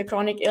reversing the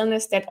chronic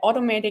illness, that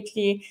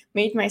automatically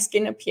made my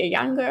skin appear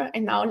younger.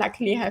 And now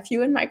luckily I have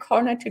you in my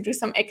corner to do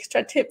some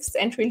extra tips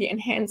and really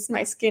enhance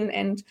my skin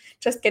and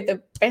just get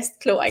the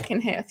best glow I can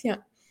have. Yeah.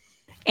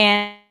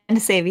 And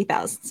save you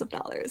thousands of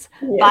dollars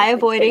by Yes.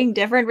 avoiding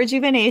different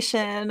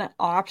rejuvenation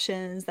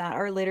options that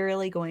are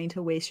literally going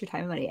to waste your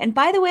time and money. And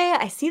by the way,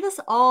 I see this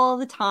all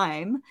the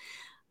time.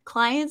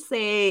 Clients,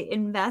 they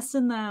invest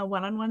in the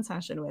one-on-one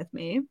session with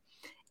me,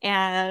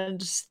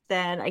 and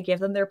then I give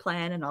them their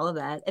plan and all of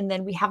that. And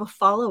then we have a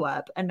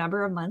follow-up a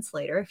number of months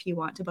later. If you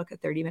want to book a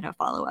 30-minute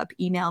follow-up,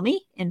 email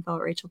me,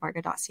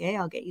 info@rachelvarga.ca.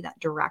 I'll get you that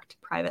direct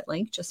private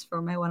link just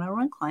for my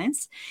one-on-one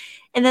clients.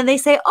 And then they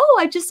say, oh,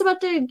 I'm just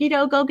about to,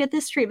 go get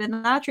this treatment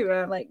and that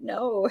treatment. I'm like,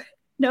 no,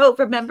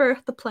 remember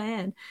the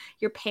plan.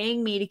 You're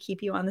paying me to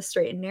keep you on the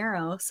straight and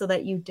narrow so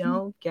that you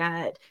don't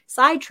get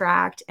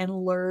sidetracked and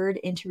lured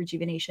into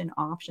rejuvenation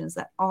options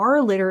that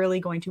are literally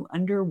going to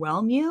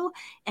underwhelm you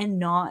and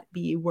not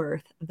be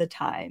worth the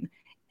time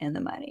and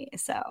the money.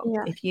 So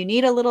if you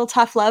need a little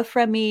tough love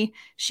from me,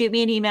 shoot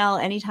me an email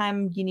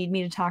anytime you need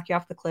me to talk you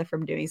off the cliff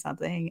from doing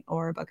something,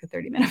 or book a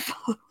 30-minute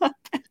follow-up.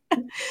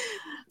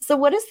 So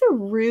what is the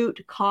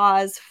root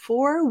cause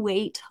for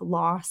weight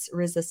loss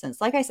resistance?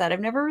 Like I said,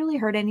 I've never really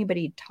heard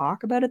anybody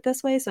talk about it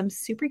this way, so I'm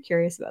super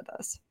curious about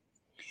this.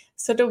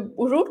 So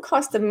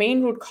the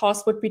main root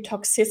cause would be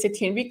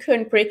toxicity, and we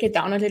couldn't break it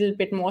down a little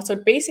bit more. So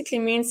it basically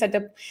means that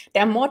there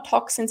are more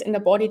toxins in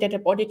the body that the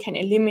body can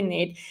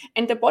eliminate,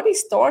 and the body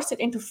stores it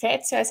into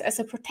fat cells as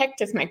a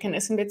protective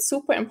mechanism. That's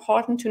super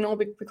important to know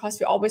because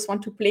we always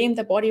want to blame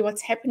the body,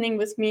 what's happening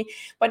with me,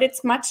 but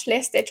it's much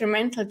less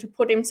detrimental to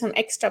put in some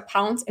extra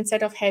pounds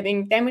instead of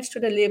having damage to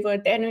the liver,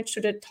 damage to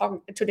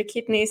the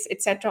kidneys,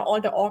 etc., all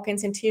the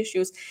organs and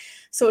tissues.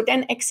 So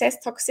then excess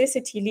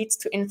toxicity leads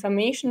to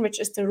inflammation, which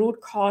is the root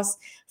cause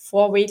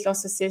for weight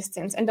loss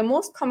resistance. And the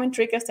most common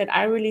triggers that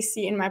I really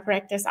see in my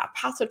practice are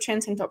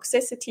pathogens and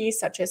toxicities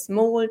such as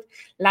mold,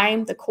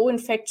 Lyme, the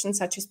co-infections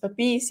such as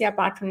Babesia,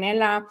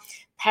 Bartonella,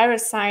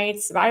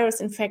 parasites, virus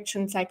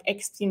infections like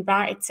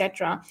Epstein-Barr,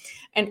 etc.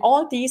 And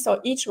all these, or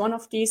each one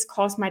of these,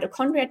 cause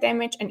mitochondria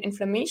damage and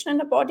inflammation in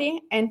the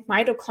body, and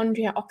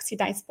mitochondria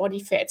oxidize body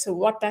fat. So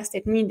what does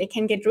that mean? They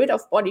can get rid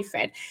of body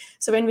fat.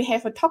 So when we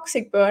have a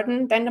toxic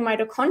burden, then the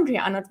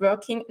mitochondria are not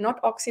working, not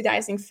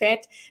oxidizing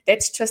fat.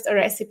 That's just a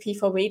recipe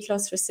for weight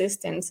loss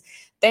resistance.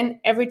 Then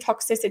every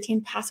toxicity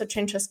and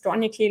pathogen just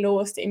chronically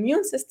lowers the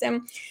immune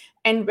system.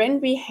 And when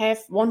we have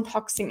one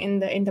toxin in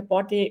the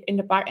body,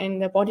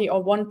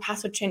 or one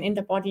pathogen in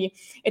the body,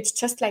 it's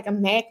just like a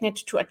magnet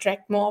to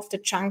attract more of the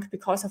junk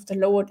because of the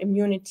lowered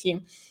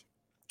immunity.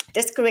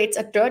 This creates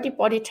a dirty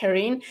body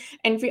terrain,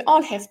 and we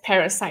all have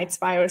parasites,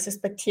 viruses,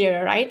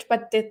 bacteria, right?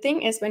 But the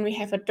thing is, when we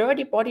have a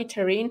dirty body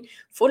terrain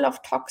full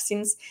of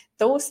toxins,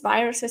 those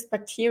viruses,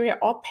 bacteria,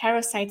 or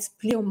parasites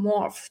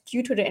pleomorph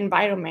due to the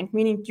environment,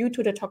 meaning due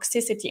to the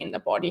toxicity in the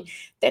body.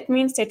 That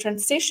means they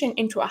transition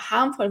into a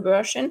harmful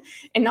version,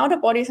 and now the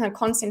body is in a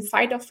constant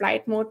fight or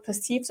flight mode,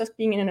 perceives us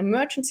being in an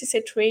emergency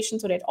situation,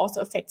 so that also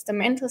affects the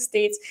mental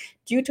states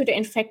due to the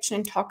infection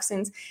and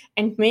toxins,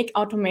 and make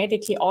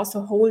automatically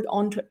also hold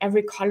on to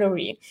every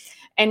calorie.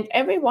 And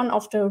every one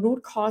of the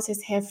root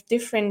causes have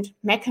different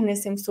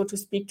mechanisms, so to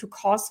speak, to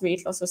cause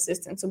weight loss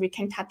resistance. So we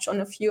can touch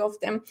on a few of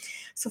them.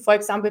 So for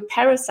example,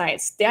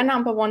 parasites, their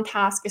number one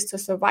task is to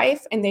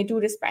survive, and they do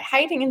this by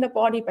hiding in the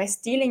body, by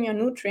stealing your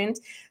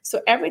nutrients.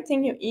 So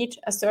everything you eat,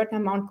 a certain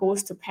amount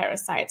goes to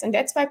parasites. And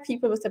that's why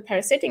people with a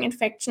parasitic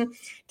infection,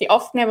 they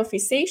often never feel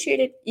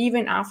satiated,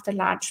 even after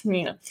large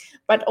meal.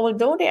 But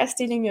although they are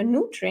stealing your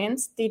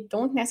nutrients, they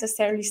don't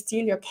necessarily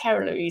steal your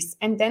calories.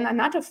 And then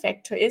another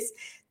factor is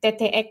that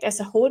they act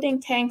as a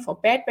holding tank for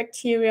bad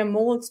bacteria,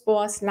 mold,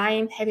 spores,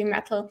 lime, heavy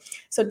metal.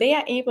 So they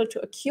are able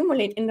to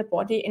accumulate in the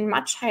body in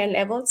much higher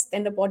levels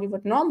than the body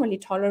would normally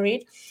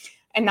tolerate.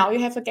 And now you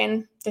have,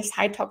 again, this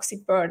high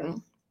toxic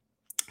burden.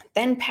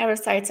 Then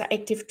parasites are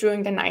active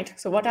during the night.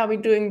 So what are we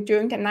doing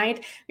during the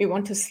night? We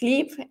want to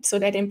sleep, so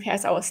that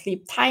impairs our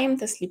sleep time,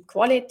 the sleep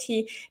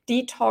quality,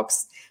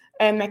 detox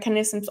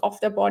mechanisms of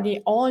the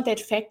body. All that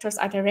factors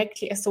are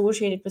directly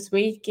associated with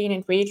weight gain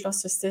and weight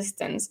loss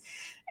resistance.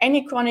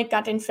 Any chronic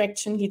gut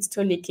infection leads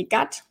to a leaky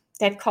gut.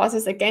 That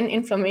causes, again,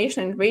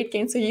 inflammation and weight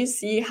gain. So you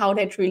see how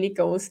that really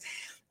goes.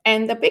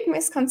 And the big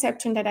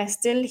misconception that I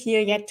still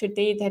hear yet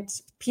today, that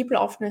people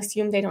often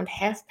assume they don't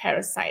have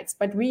parasites,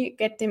 but we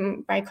get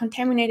them by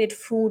contaminated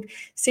food,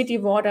 city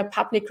water,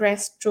 public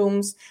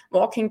restrooms,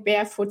 walking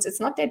barefoot.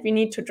 It's not that we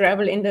need to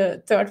travel in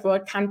the third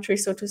world country,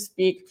 so to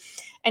speak.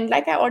 And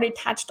like I already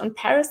touched on,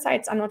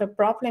 parasites are not a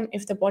problem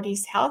if the body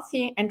is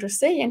healthy and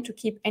resilient to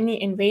keep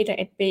any invader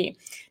at bay.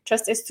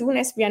 Just as soon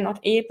as we are not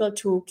able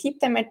to keep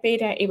them at bay,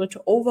 they're able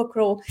to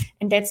overgrow,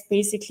 and that's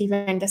basically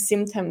when the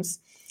symptoms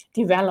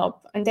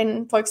develop. And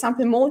then, for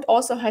example, mold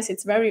also has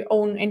its very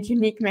own and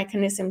unique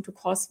mechanism to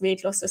cause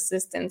weight loss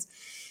resistance.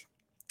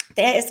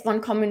 There is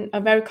a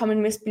very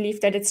common misbelief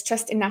that it's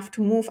just enough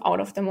to move out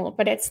of the mold,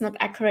 but that's not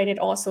accurate at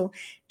all. So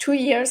 2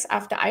 years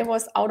after I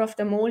was out of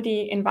the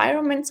moldy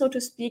environment, so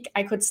to speak,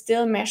 I could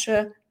still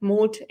measure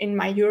mold in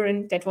my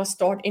urine that was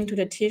stored into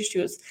the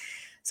tissues.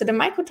 So the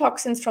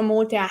mycotoxins from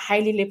mold, they are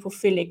highly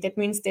lipophilic. That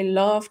means they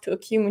love to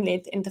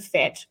accumulate in the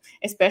fat,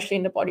 especially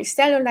in the body's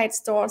cellulite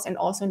stores and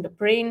also in the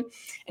brain.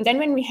 And then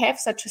when we have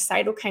such a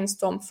cytokine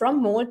storm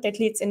from mold, that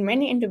leads in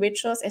many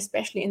individuals,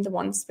 especially in the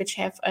ones which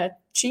have a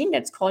gene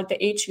that's called the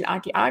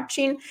HLA-DR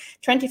gene.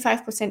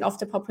 25% of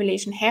the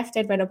population have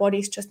that, where the body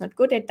is just not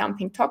good at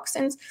dumping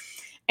toxins.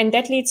 And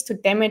that leads to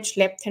damaged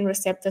leptin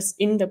receptors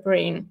in the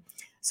brain.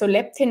 So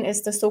leptin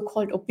is the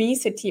so-called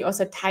obesity or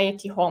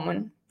satiety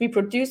hormone. We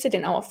produce it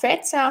in our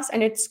fat cells,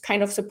 and it's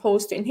kind of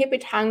supposed to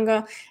inhibit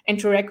hunger and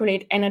to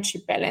regulate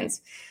energy balance.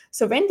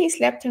 So when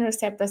these leptin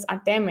receptors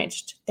are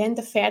damaged, then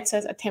the fat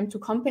cells attempt to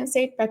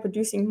compensate by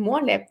producing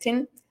more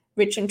leptin,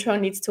 which in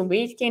turn leads to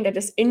weight gain that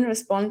is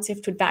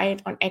unresponsive to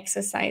diet or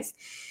exercise.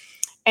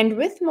 And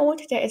with mold,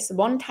 there is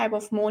one type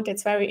of mold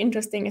that's very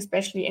interesting,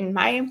 especially in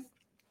my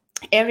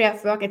area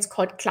of work. It's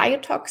called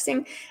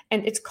gliotoxin,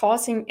 and it's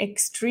causing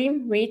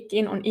extreme weight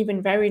gain on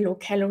even very low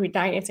calorie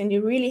diets. And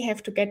you really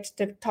have to get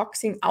the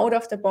toxin out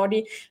of the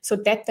body so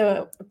that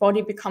the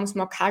body becomes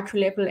more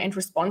calculable and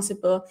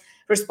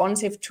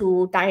responsive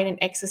to diet and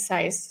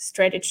exercise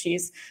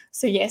strategies.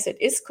 So yes, it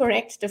is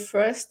correct. The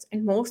first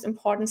and most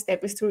important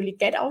step is to really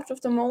get out of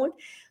the mold.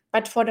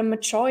 But for the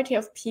majority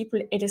of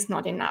people, it is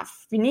not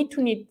enough. We need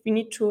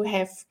to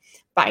have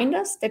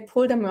binders that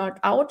pull the mold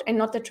out, and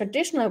not the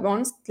traditional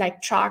ones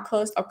like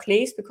charcoals or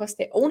clays, because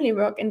they only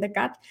work in the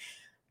gut.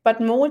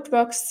 But mold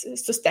works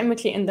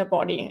systemically in the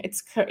body.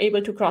 It's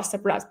able to cross the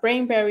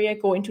blood-brain barrier,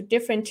 go into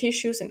different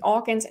tissues and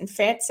organs and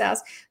fat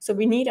cells. So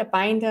we need a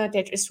binder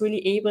that is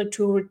really able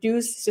to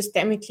reduce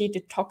systemically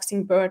the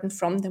toxin burden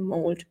from the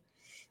mold.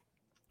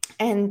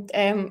 And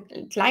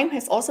Lyme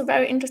has also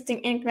very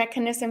interesting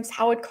mechanisms,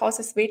 how it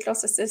causes weight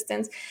loss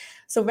resistance.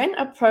 So when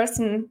a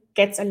person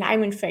gets a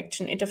Lyme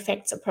infection, it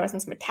affects a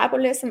person's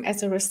metabolism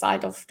as a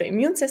result of the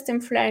immune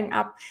system flaring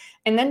up.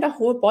 And then the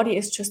whole body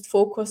is just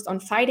focused on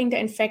fighting the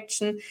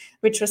infection,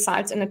 which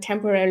results in a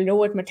temporary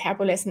lowered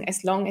metabolism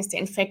as long as the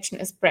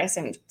infection is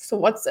present. So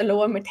what's a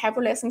lower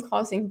metabolism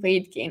causing?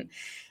 Weight gain.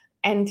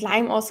 And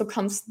Lyme also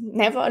comes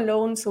never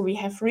alone. So we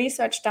have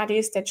research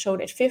studies that show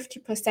that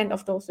 50%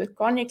 of those with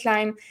chronic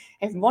Lyme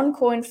have one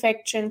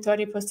co-infection,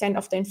 30%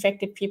 of the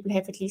infected people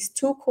have at least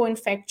 2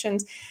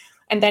 co-infections.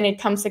 And then it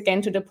comes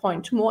again to the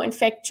point, more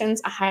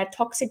infections, a higher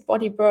toxic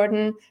body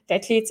burden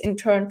that leads in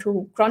turn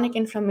to chronic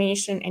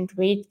inflammation and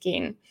weight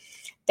gain.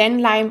 Then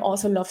Lyme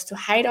also loves to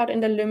hide out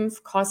in the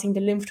lymph, causing the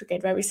lymph to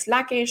get very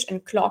sluggish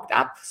and clogged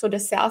up. So the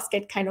cells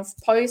get kind of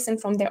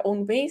poisoned from their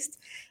own waste.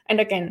 And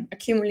again,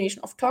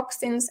 accumulation of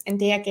toxins, and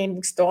they are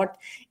getting stored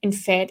in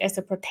fat as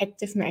a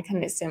protective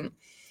mechanism.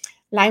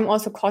 Lyme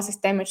also causes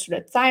damage to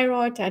the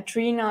thyroid, the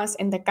adrenals,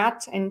 and the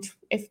gut. And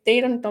if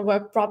they don't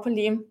work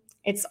properly,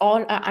 It's all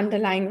an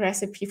underlying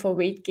recipe for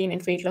weight gain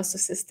and weight loss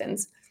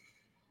resistance.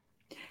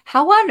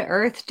 How on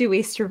earth do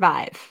we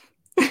survive?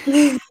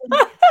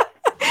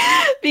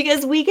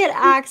 Because we get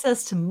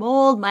access to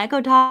mold,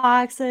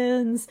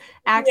 mycotoxins,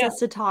 access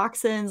to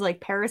toxins like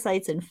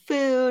parasites in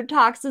food,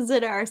 toxins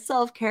in our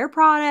self-care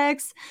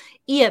products,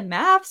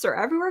 EMFs are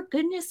everywhere.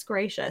 Goodness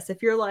gracious.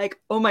 If you're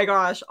like, oh my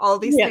gosh, all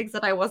these things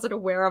that I wasn't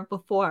aware of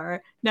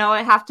before, now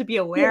I have to be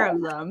aware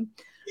of them.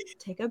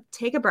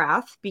 Take a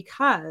breath,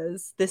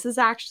 because this is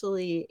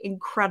actually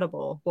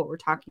incredible what we're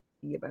talking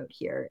about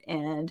here.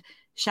 And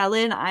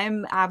Shalin,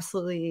 I'm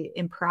absolutely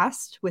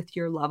impressed with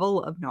your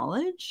level of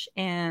knowledge,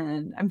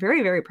 and I'm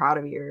very, very proud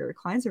of you. Your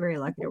clients are very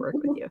lucky to work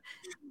with you.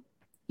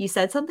 You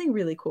said something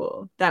really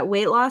cool, that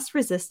weight loss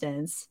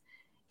resistance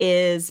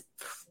is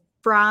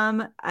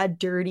from a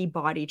dirty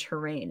body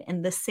terrain.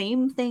 And the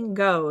same thing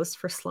goes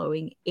for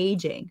slowing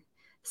aging.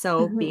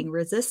 So being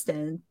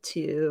resistant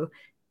to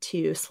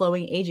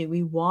slowing aging,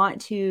 we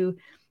want to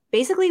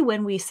basically,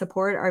 when we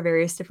support our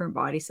various different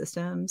body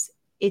systems,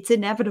 it's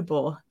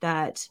inevitable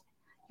that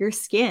your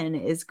skin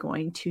is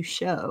going to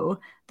show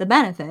the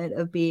benefit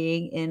of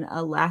being in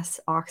a less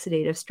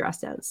oxidative,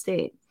 stressed out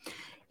state.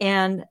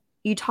 And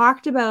you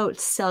talked about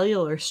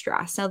cellular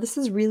stress. Now, this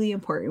is really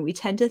important. We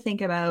tend to think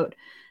about,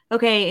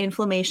 okay,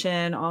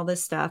 inflammation, all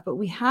this stuff, but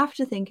we have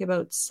to think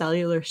about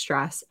cellular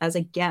stress as,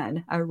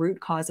 again, a root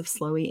cause of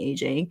slowing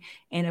aging.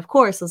 And of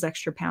course, those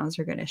extra pounds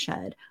are going to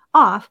shed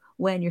off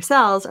when your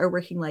cells are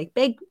working like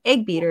big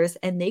egg beaters,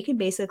 and they can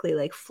basically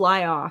like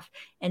fly off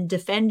and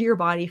defend your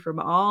body from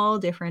all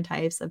different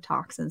types of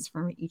toxins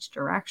from each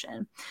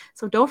direction.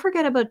 So don't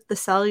forget about the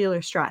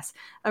cellular stress.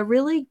 A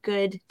really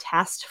good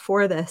test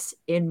for this,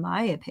 in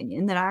my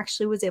opinion, that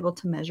actually was able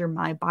to measure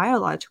my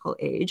biological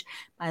age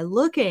by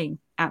looking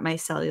at my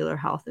cellular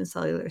health and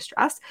cellular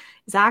stress,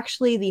 is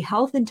actually the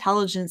Health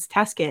Intelligence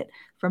Test Kit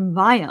from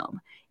Viome.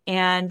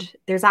 And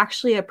there's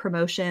actually a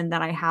promotion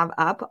that I have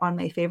up on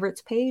my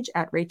favorites page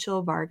at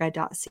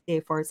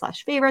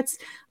rachelvarga.ca/favorites.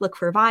 Look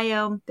for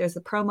Viome. There's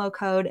a promo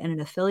code and an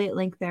affiliate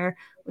link there.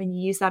 When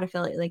you use that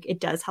affiliate link, it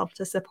does help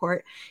to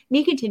support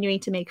me continuing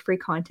to make free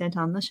content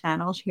on the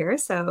channel here.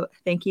 So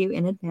thank you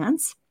in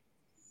advance.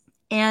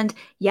 And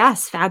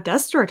yes, fat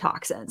does store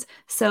toxins.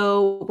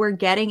 So we're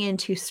getting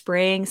into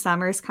spring,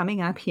 summer's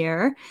coming up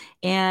here.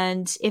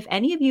 And if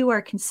any of you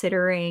are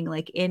considering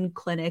like in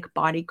clinic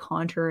body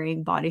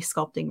contouring, body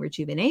sculpting,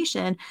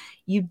 rejuvenation,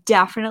 you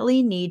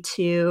definitely need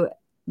to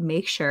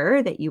make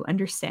sure that you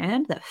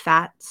understand that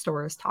fat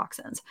stores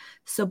toxins.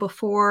 So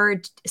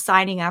before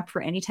signing up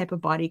for any type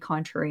of body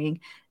contouring,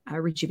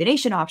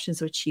 rejuvenation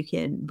options, which you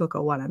can book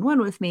a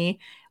one-on-one with me,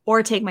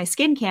 or take my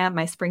skin camp,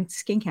 my spring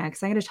skin camp,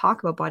 because I'm going to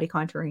talk about body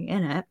contouring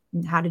in it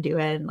and how to do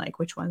it and like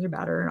which ones are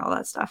better and all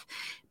that stuff.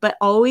 But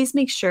always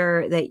make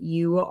sure that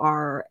you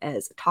are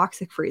as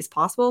toxic free as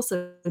possible.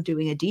 So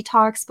doing a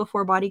detox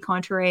before body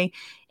contouring,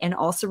 and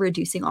also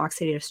reducing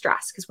oxidative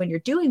stress. Because when you're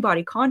doing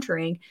body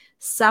contouring,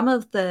 some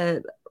of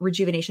the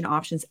rejuvenation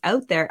options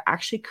out there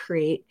actually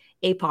create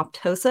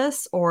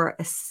apoptosis, or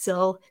a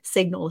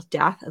signal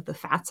death of the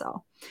fat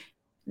cell.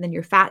 And then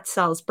your fat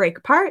cells break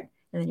apart,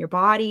 and then your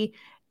body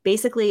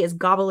basically is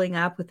gobbling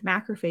up with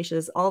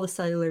macrophages all the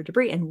cellular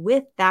debris, and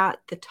with that,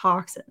 the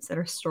toxins that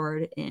are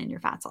stored in your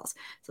fat cells.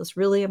 So it's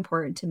really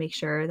important to make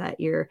sure that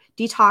you're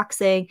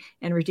detoxing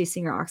and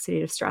reducing your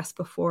oxidative stress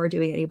before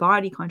doing any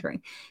body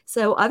contouring.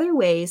 So other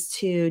ways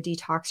to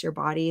detox your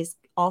body is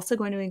also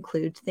going to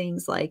include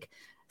things like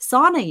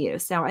sauna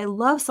use. Now, I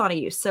love sauna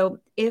use. So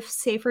if,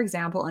 say, for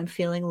example, I'm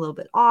feeling a little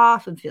bit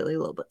off, I'm feeling a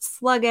little bit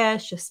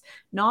sluggish, just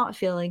not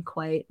feeling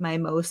quite my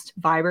most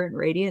vibrant,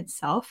 radiant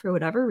self for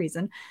whatever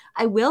reason,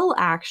 I will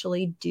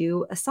actually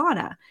do a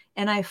sauna.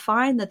 And I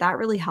find that that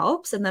really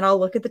helps. And then I'll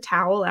look at the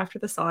towel after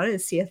the sauna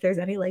and see if there's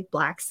any like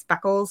black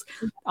speckles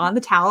on the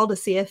towel to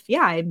see if,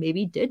 yeah, I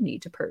maybe did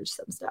need to purge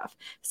some stuff.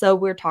 So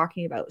we're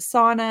talking about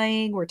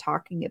saunaing, we're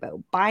talking about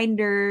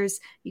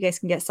binders. You guys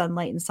can get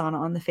Sunlight and Sauna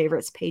on the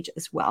favorites page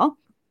as well.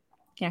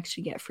 You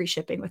actually get free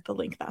shipping with the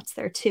link that's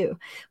there too.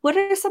 What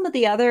are some of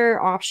the other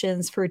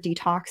options for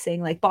detoxing,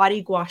 like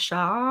body gua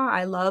sha?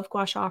 I love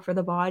gua sha for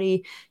the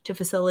body to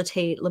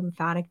facilitate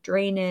lymphatic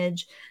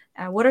drainage.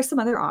 What are some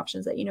other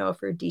options that you know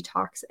for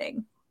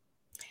detoxing?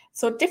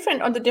 So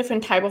different on the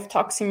different type of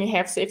toxin you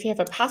have. So if you have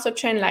a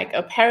pathogen like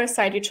a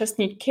parasite, you just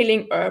need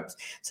killing herbs.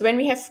 So when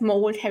we have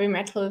mold, heavy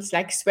metals,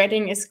 like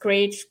sweating is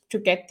great to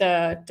get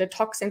the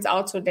toxins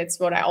out. So that's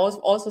what I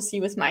also see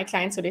with my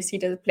clients. So they see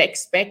the black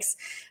specks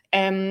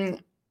on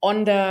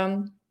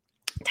the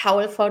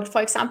towel.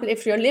 For example,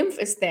 if your lymph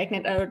is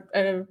stagnant,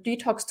 a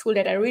detox tool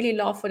that I really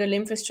love for the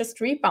lymph is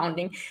just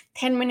rebounding.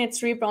 10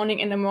 minutes rebounding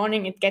in the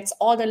morning, it gets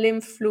all the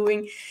lymph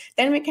flowing.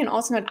 Then we can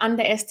also not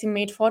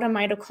underestimate for the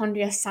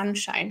mitochondria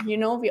sunshine. You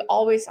know, we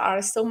always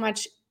are so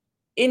much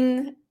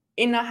in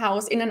a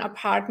house, in an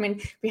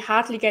apartment, we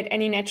hardly get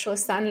any natural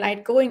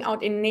sunlight. Going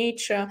out in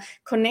nature,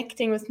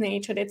 connecting with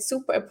nature, that's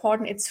super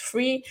important. It's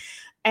free.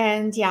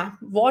 And yeah,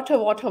 water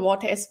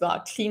as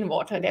well, clean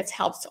water. That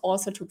helps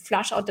also to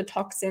flush out the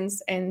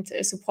toxins and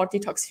support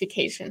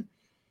detoxification.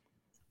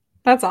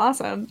 That's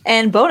awesome.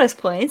 And bonus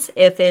points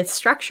if it's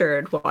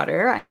structured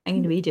water. I'm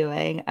going to be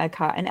doing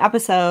an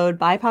episode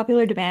by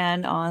popular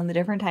demand on the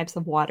different types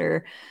of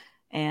water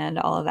and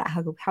all of that,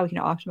 how we can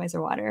optimize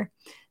our water.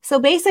 So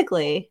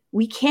basically,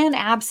 we can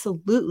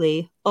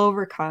absolutely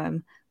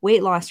overcome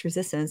weight loss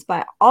resistance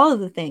by all of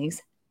the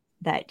things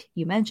that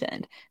you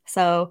mentioned.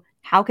 So,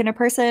 how can a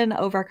person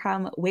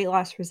overcome weight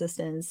loss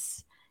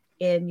resistance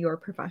in your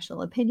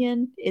professional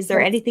opinion? Is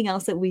there anything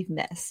else that we've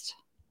missed?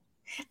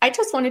 I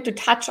just wanted to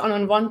touch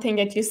on one thing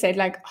that you said,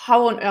 like,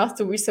 how on earth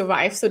do we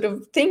survive? So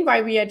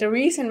the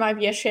reason why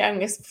we are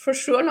sharing is for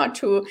sure not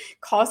to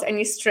cause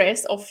any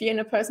stress or fear in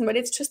a person, but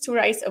it's just to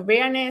raise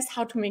awareness,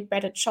 how to make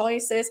better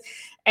choices.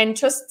 And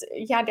just,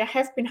 there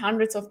have been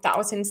hundreds of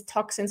thousands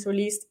toxins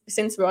released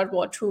since World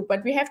War II,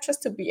 but we have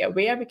just to be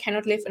aware. We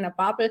cannot live in a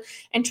bubble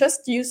and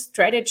just use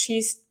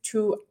strategies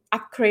to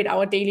upgrade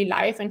our daily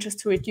life and just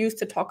to reduce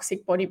the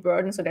toxic body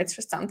burden. So that's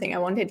just something I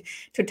wanted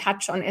to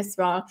touch on as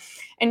well.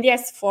 And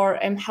yes, for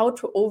how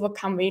to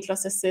overcome weight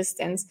loss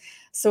resistance.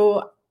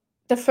 So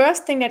the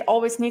first thing that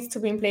always needs to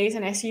be in place,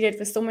 and I see that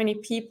with so many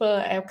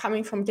people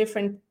coming from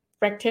different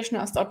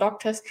practitioners or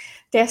doctors,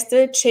 they're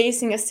still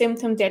chasing a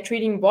symptom, they're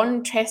treating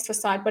one test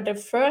result, but the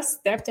first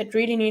step that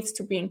really needs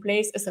to be in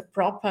place is a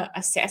proper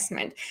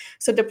assessment.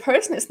 So the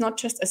person is not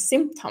just a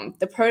symptom,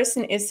 the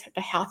person is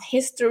the health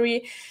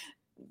history,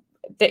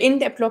 the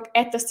in-depth look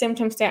at the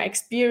symptoms they're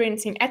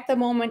experiencing at the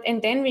moment,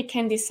 and then we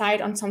can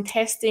decide on some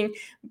testing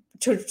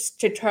to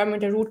determine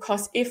the root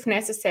cause if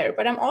necessary.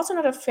 But I'm also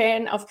not a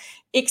fan of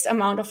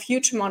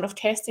huge amount of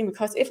testing,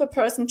 because if a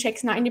person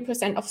checks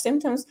 90% of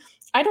symptoms,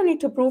 I don't need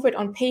to prove it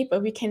on paper.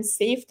 We can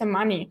save the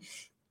money.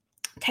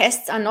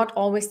 Tests are not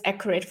always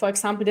accurate. For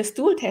example, the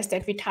stool test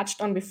that we touched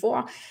on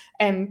before,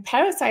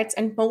 parasites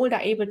and mold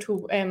are able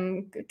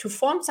to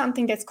form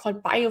something that's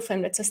called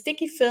biofilm. That's a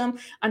sticky film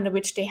under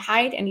which they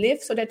hide and live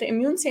so that the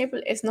immune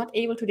system is not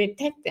able to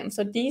detect them.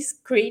 So these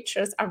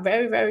creatures are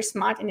very, very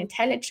smart and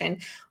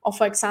intelligent. Or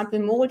for example,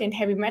 mold and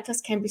heavy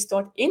metals can be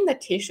stored in the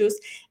tissues.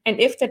 And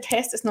if the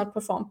test is not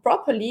performed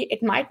properly,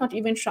 it might not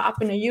even show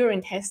up in a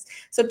urine test.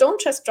 So don't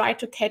just try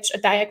to catch a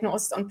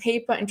diagnosis on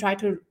paper and try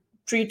to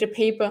treat the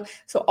paper.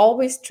 So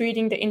always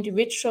treating the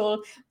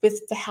individual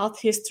with the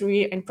health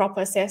history and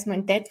proper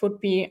assessment. That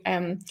would be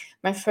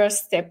my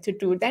first step to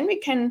do. Then we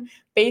can,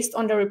 based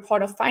on the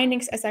report of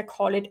findings, as I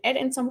call it, add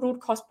in some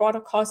root cause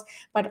protocols,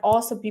 but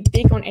also be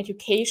big on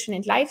education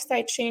and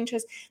lifestyle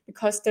changes,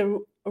 because the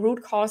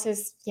root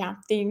causes,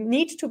 they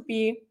need to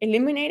be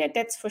eliminated,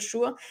 that's for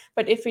sure.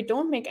 But if we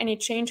don't make any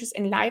changes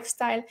in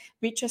lifestyle,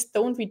 we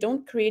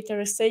don't create a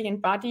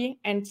resilient body,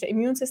 and the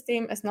immune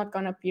system is not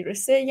going to be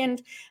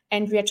resilient,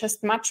 and we are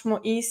just much more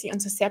easy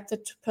and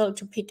susceptible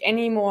to pick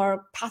any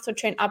more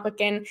pathogen up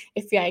again.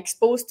 If we are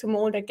exposed to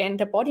mold again,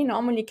 the body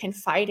normally can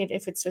fight it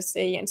if it's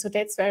resilient. So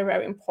that's very,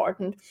 very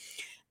important.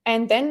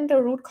 And then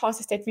the root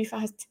causes that we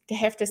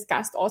have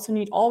discussed also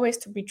need always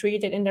to be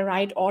treated in the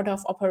right order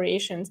of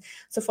operations.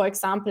 So for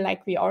example,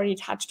 like we already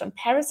touched on,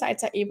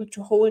 parasites are able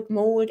to hold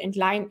mold and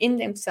Lyme in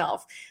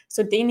themselves.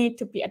 So they need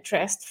to be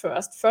addressed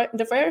first.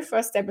 The very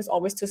first step is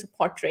always to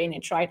support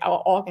drainage, right?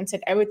 Our organs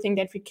and everything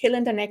that we kill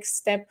in the next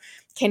step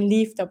can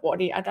leave the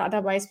body.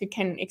 Otherwise, we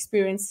can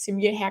experience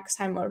severe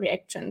Herxheimer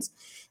reactions.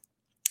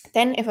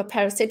 Then if a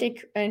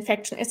parasitic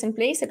infection is in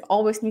place, it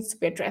always needs to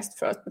be addressed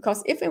first,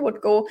 because if it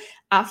would go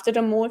after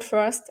the mold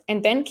first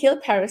and then kill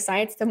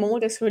parasites, the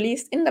mold is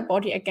released in the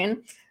body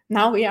again.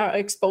 Now we are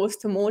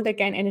exposed to mold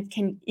again, and it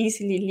can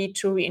easily lead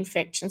to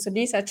reinfection. So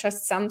these are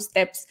just some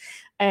steps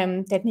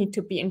that need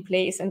to be in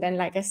place. And then,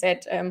 like I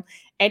said,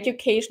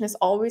 education is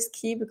always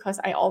key, because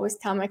I always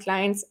tell my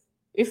clients,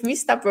 if we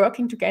stop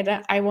working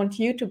together, I want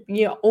you to be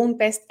your own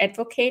best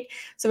advocate.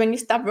 So when you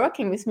stop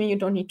working with me, you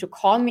don't need to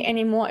call me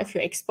anymore. If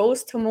you're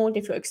exposed to mold,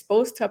 if you're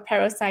exposed to a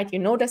parasite, you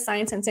know the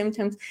signs and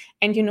symptoms,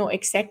 and you know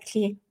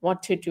exactly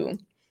what to do.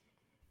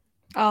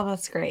 Oh,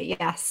 that's great.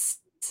 Yes.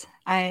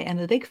 I am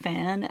a big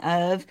fan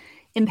of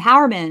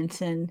empowerment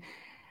and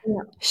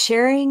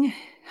sharing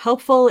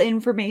helpful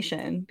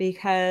information,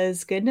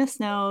 because goodness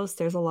knows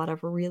there's a lot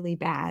of really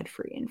bad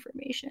free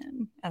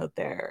information out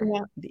there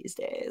these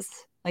days,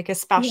 like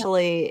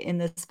especially in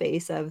the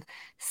space of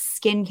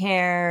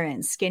skincare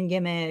and skin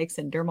gimmicks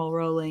and dermal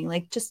rolling.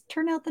 Like, just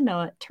turn off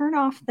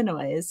the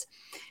noise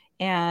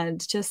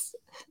and just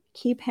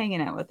keep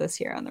hanging out with us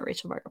here on the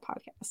Rachel Varga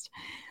podcast.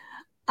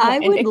 I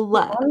would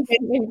love,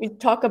 when we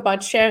talk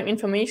about sharing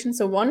information,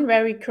 so one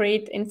very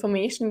great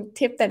information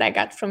tip that I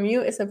got from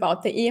you is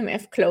about the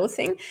EMF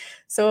clothing.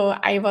 So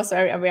I was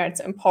very aware it's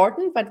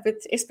important, but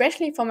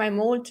especially for my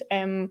mold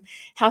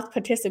health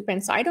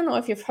participants. So I don't know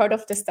if you've heard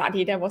of the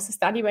study. There was a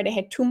study where they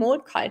had 2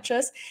 mold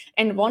cultures,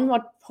 and one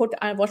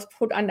was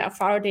put under a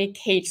Faraday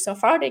cage. So a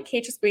Faraday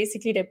cage is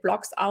basically that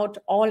blocks out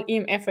all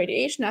EMF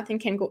radiation. Nothing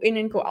can go in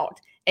and go out.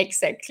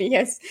 Exactly,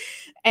 yes.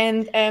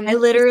 And I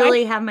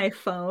literally have my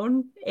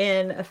phone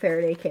in a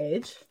Faraday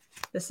cage.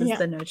 This is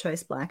the No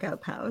Choice blackout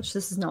pouch.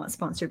 This is not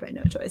sponsored by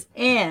No Choice.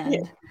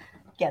 And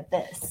get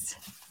this,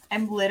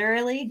 I'm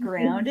literally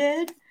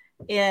grounded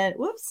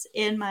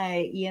in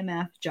my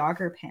EMF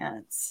jogger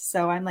pants.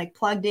 So I'm like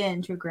plugged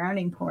into a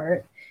grounding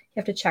port. You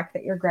have to check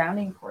that your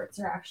grounding ports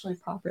are actually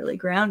properly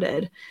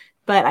grounded.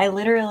 But I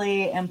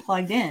literally am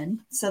plugged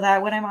in so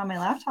that when I'm on my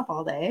laptop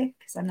all day,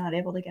 because I'm not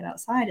able to get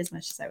outside as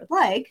much as I would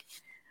like,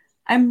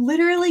 I'm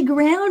literally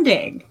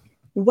grounding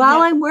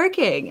while I'm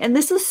working. And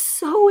this is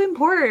so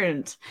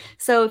important.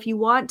 So if you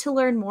want to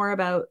learn more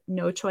about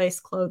No Choice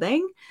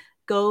Clothing,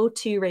 go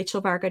to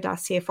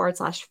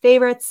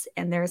rachelvarga.ca/favorites,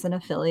 and there's an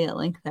affiliate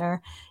link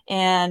there.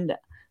 And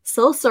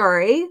so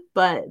sorry,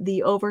 but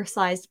the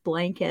oversized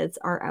blankets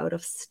are out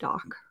of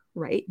stock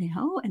right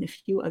now, and a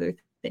few other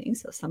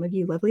things. So some of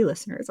you lovely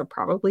listeners will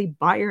probably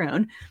buy your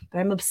own, but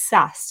I'm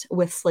obsessed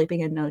with sleeping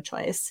in No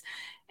Choice.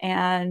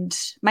 And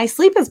my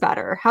sleep is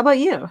better. How about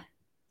you?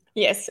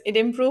 Yes, it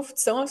improved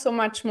so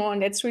much more.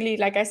 And that's really,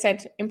 like I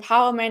said,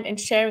 empowerment and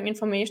sharing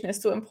information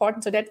is so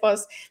important. So that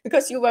was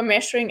because you were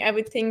measuring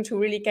everything to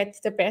really get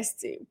the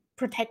best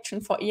protection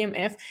for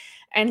EMF.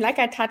 And like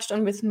I touched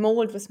on with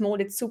mold,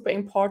 it's super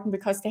important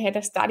because they had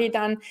a study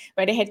done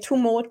where they had two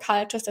mold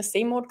cultures, the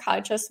same mold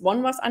cultures.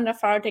 One was under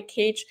Faraday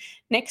cage.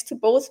 Next to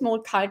both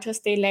mold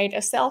cultures, they laid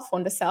a cell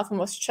phone. The cell phone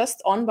was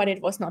just on, but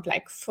it was not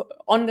like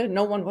on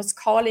no one was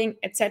calling,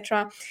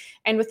 etc.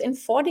 And within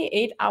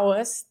 48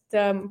 hours,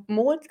 the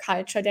mold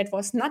culture that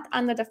was not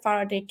under the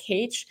Faraday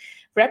cage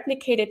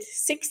replicated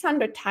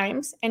 600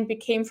 times and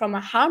became from a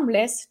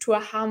harmless to a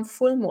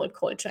harmful mold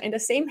culture. And the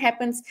same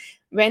happens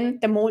when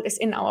the mold is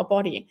in our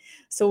body.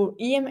 So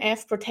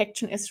EMF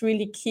protection is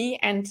really key.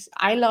 And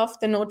I love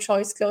the No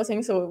Choice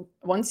clothing. So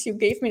once you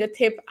gave me the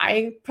tip,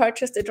 I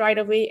purchased it right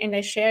away and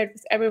I shared it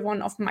with every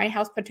one of my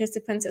house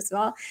participants as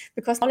well,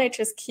 because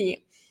knowledge is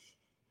key.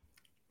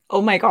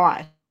 Oh my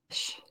gosh.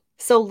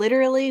 So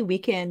literally we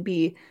can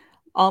be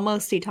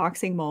almost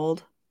detoxing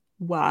mold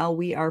while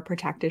we are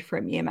protected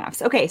from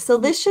EMFs. Okay, so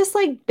this just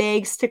like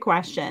begs to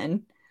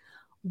question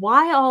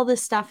why all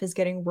this stuff is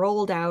getting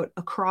rolled out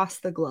across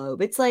the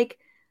globe. It's like,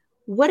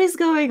 what is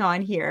going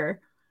on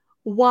here?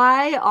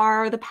 Why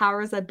are the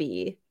powers that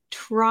be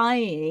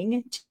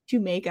trying to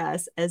make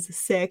us as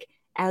sick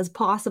as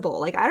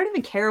possible? Like, I don't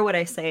even care what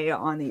I say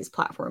on these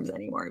platforms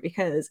anymore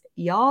because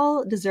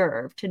y'all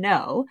deserve to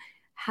know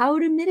how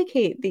to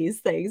mitigate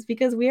these things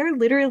because we are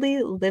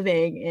literally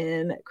living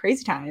in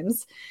crazy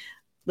times.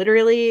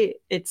 Literally,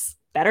 it's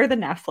better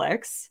than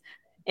Netflix.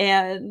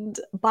 And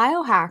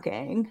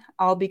biohacking,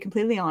 I'll be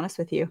completely honest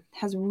with you,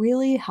 has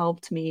really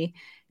helped me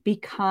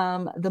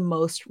become the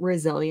most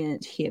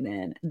resilient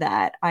human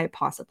that I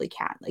possibly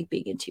can. Like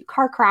being in 2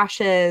 car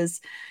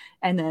crashes.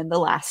 And then the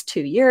last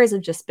 2 years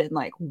have just been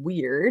like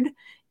weird.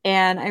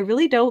 And I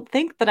really don't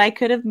think that I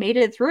could have made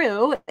it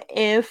through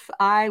if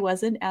I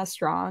wasn't as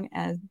strong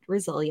and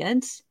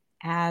resilient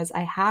as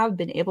I have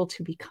been able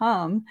to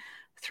become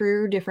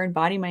through different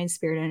body, mind,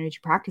 spirit, energy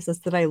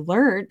practices that I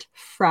learned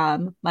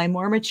from my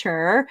more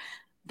mature,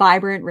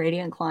 vibrant,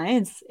 radiant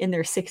clients in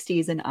their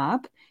 60s and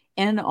up,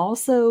 and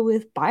also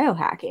with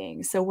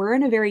biohacking. So we're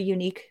in a very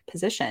unique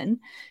position,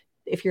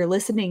 if you're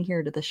listening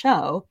here to the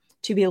show,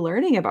 to be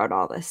learning about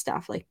all this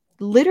stuff. Like,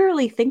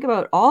 literally think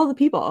about all the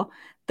people,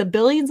 the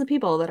billions of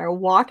people that are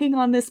walking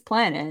on this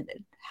planet,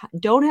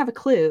 don't have a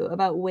clue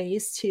about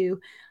ways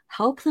to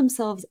help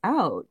themselves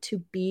out to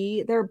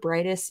be their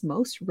brightest,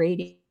 most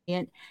radiant,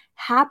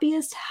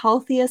 happiest,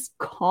 healthiest,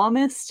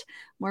 calmest,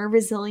 more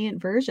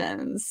resilient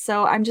versions.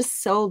 So I'm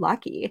just so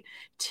lucky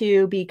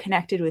to be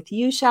connected with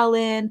you,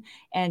 Shalin,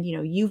 and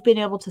you've been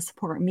able to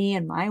support me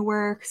and my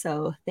work.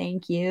 So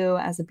thank you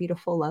as a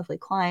beautiful, lovely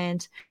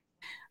client.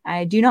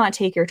 I do not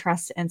take your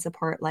trust and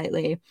support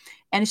lightly.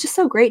 And it's just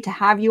so great to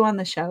have you on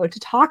the show to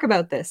talk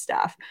about this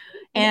stuff.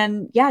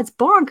 And yeah, it's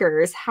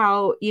bonkers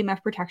how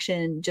EMF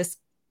protection just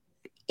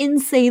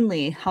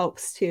insanely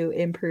helps to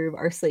improve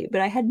our sleep.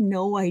 But I had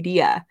no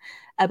idea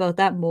about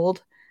that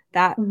mold,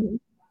 that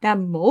that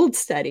mold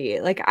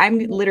study. Like, I'm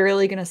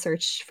literally going to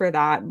search for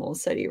that mold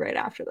study right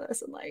after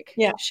this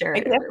and share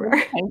it everywhere.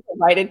 I can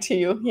provide it to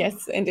you.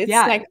 Yes. And it's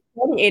like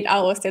 48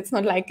 hours. That's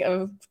not like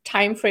a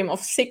time frame of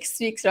 6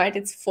 weeks, right?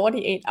 It's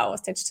 48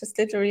 hours. That's just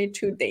literally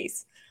 2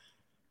 days.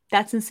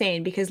 That's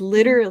insane because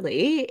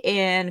literally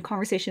in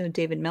conversation with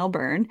David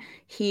Melbourne,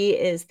 he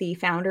is the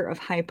founder of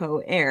Hypo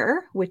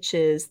Air, which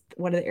is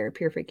one of the air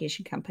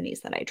purification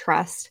companies that I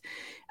trust.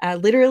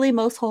 Literally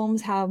most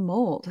homes have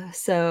mold.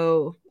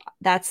 So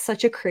that's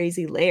such a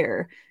crazy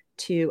layer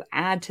to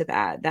add to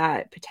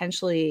that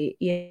potentially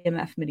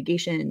EMF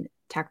mitigation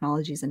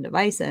technologies and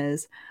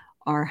devices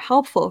are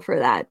helpful for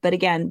that. But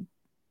again,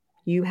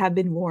 you have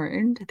been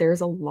warned.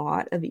 There's a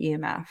lot of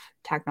EMF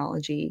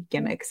technology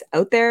gimmicks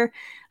out there.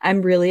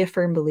 I'm really a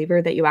firm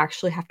believer that you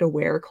actually have to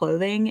wear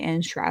clothing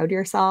and shroud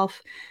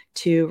yourself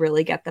to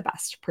really get the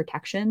best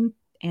protection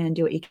and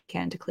do what you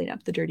can to clean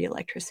up the dirty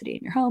electricity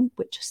in your home,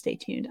 which, stay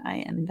tuned, I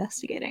am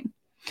investigating.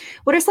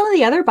 What are some of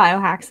the other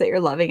biohacks that you're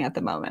loving at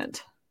the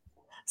moment?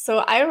 So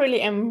I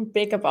really am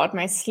big about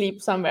my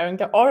sleep. So I'm wearing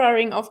the Aura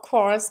Ring, of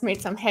course, made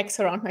some hacks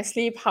around my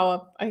sleep,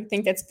 how I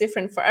think that's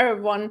different for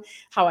everyone,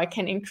 how I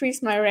can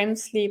increase my REM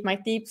sleep, my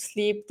deep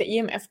sleep. The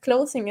EMF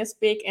closing is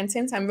big. And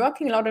since I'm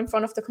working a lot in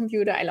front of the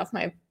computer, I love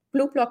my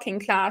blue blocking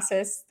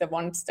glasses,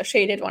 the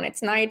shaded one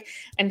at night,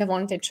 and the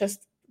one that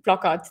just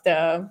block out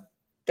the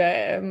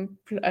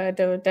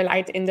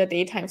light in the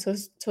daytime, so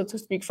to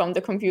speak, from the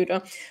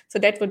computer. So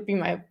that would be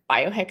my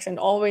biohacks, and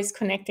always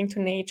connecting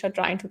to nature,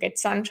 trying to get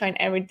sunshine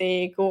every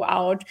day, go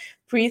out,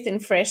 breathe in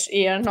fresh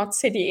air, not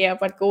city air,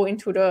 but go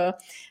into the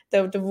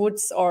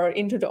woods or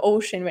into the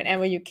ocean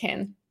whenever you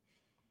can.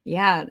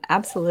 Yeah,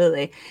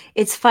 absolutely.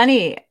 It's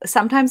funny.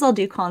 Sometimes I'll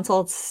do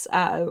consults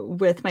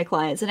with my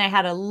clients, and I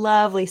had a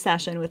lovely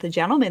session with a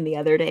gentleman the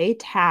other day,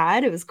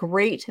 Tad. It was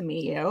great to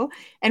meet you.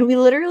 And we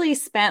literally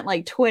spent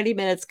like 20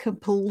 minutes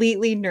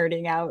completely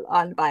nerding out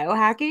on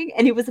biohacking,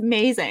 and it was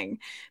amazing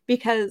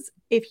because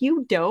if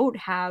you don't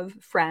have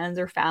friends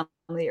or family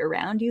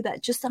around you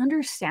that just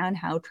understand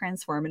how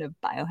transformative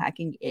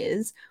biohacking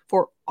is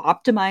for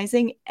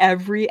optimizing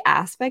every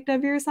aspect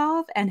of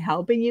yourself and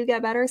helping you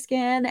get better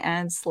skin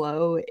and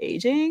slow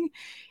aging,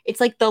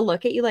 it's like they'll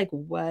look at you like,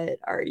 what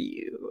are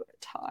you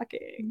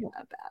talking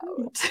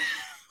about?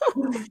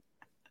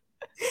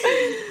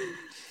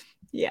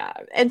 Yeah.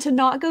 And to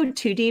not go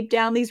too deep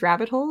down these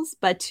rabbit holes,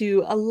 but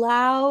to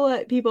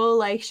allow people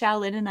like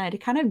Shalin and I to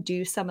kind of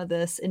do some of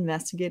this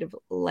investigative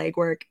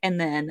legwork and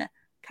then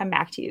come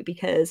back to you,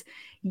 because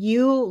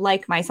you,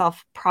 like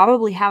myself,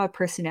 probably have a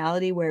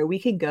personality where we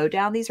can go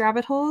down these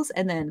rabbit holes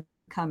and then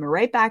come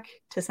right back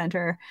to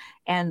center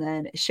and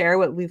then share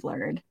what we've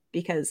learned,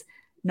 because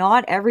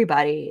not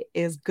everybody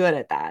is good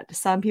at that.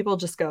 Some people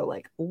just go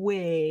like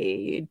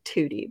way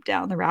too deep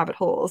down the rabbit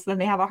holes. Then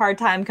they have a hard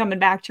time coming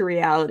back to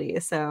reality.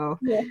 So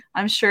Yeah.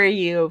 I'm sure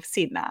you've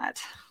seen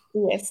that.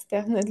 Yes,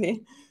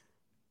 definitely.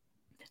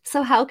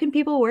 So how can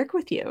people work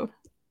with you?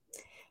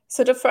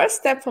 So the first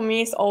step for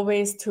me is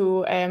always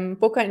to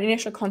book an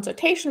initial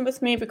consultation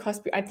with me, because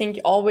I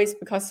think always,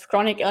 because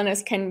chronic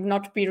illness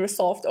cannot be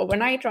resolved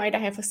overnight, right? I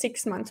have a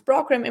 6-month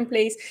program in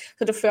place.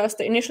 So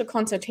the initial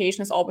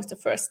consultation is always the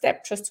first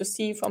step, just to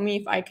see for me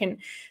if I can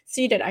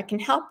see that I can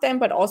help them,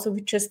 but also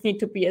we just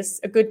need to be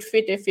a good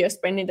fit if we are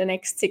spending the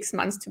next 6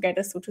 months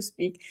together, so to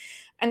speak.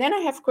 And then I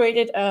have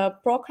created a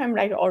program,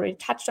 like I already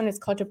touched on. It's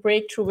called the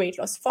Breakthrough Weight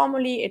Loss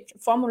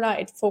Formula.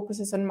 It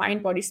focuses on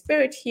mind, body,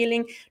 spirit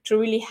healing to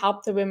really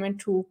help the women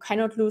to kind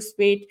of lose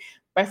weight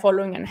by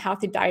following a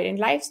healthy diet and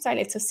lifestyle.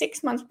 It's a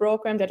 6-month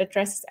program that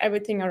addresses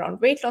everything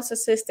around weight loss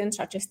assistance,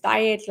 such as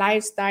diet,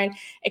 lifestyle,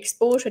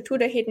 exposure to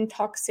the hidden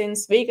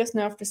toxins, vagus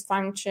nerve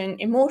dysfunction,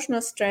 emotional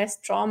stress,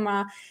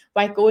 trauma,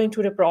 by going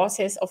through the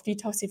process of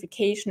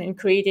detoxification and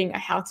creating a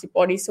healthy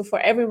body. So for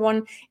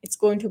everyone, it's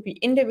going to be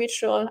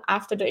individual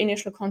after the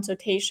initial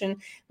consultation,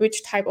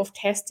 which type of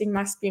testing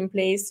must be in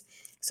place.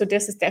 So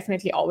this is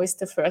definitely always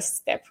the first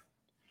step.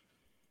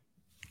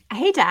 I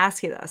hate to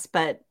ask you this,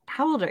 but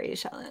how old are you,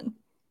 Shalin?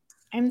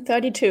 I'm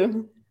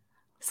 32.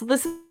 So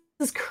this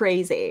is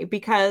crazy,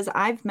 because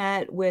I've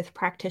met with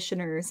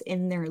practitioners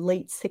in their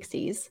late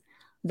 60s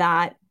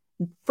that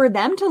for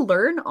them to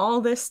learn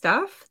all this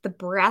stuff, the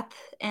breadth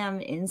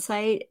and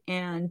insight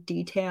and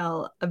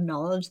detail of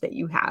knowledge that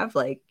you have,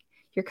 like,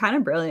 you're kind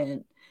of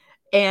brilliant.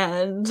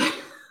 And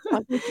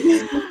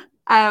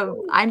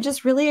I'm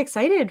just really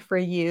excited for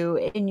you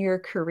in your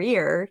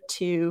career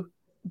to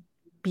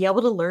be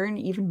able to learn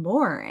even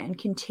more and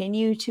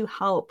continue to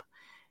help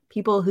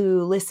people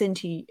who listen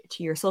to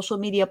your social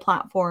media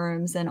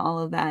platforms and all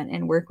of that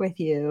and work with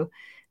you.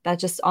 That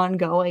just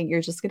ongoing,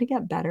 you're just going to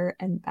get better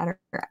and better.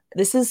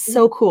 This is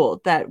so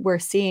cool that we're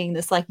seeing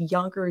this like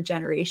younger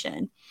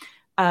generation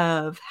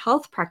of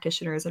health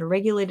practitioners and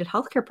regulated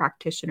healthcare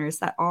practitioners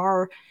that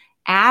are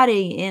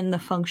adding in the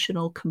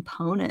functional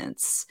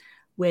components,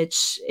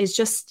 which is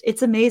just,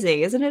 it's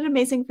amazing. Isn't it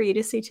amazing for you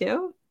to see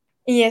too?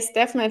 Yes,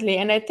 definitely.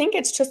 And I think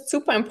it's just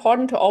super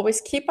important to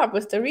always keep up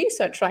with the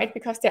research, right?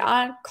 Because there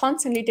are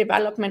constantly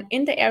development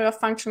in the area of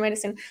functional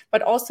medicine,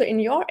 but also in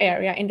your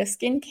area, in the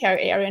skincare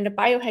area, in the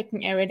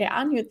biohacking area, there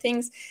are new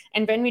things.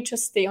 And when we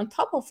just stay on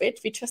top of it,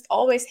 we just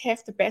always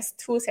have the best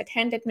tools at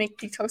hand that make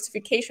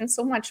detoxification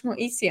so much more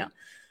easier.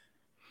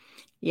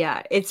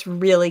 Yeah, it's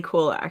really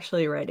cool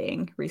actually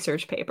writing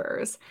research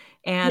papers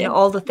and Yeah.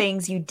 all the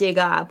things you dig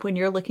up when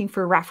you're looking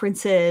for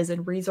references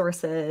and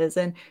resources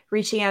and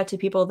reaching out to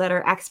people that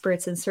are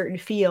experts in certain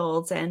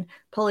fields and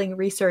pulling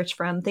research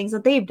from things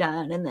that they've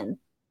done and then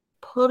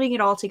putting it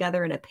all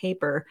together in a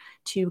paper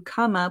to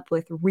come up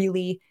with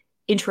really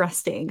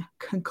interesting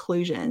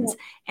conclusions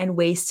and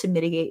ways to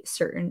mitigate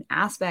certain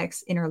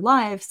aspects in our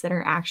lives that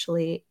are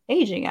actually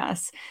aging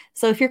us.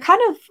 So if you're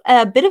kind of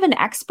a bit of an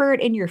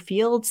expert in your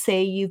field,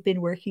 say you've been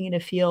working in a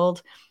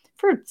field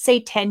for say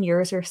 10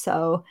 years or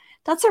so,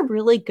 that's a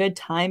really good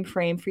time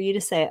frame for you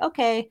to say,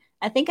 okay,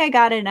 I think I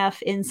got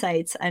enough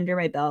insights under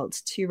my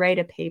belt to write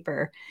a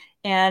paper.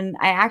 And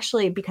I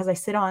actually, because I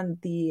sit on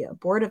the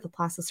board of the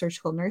Plastic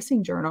Surgical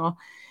Nursing Journal,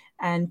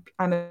 and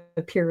I'm a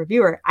peer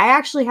reviewer, I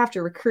actually have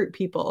to recruit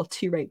people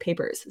to write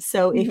papers.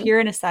 So if you're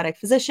an aesthetic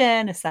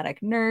physician,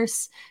 aesthetic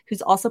nurse,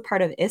 who's also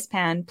part of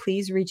ISPAN,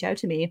 please reach out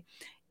to me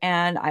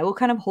and I will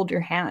kind of hold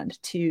your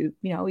hand to,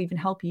 you know, even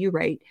help you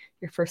write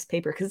your first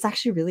paper. Because it's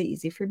actually really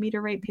easy for me to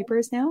write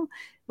papers now.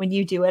 When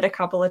you do it a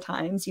couple of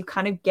times, you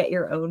kind of get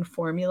your own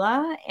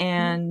formula,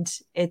 and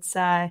it's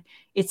a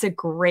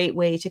great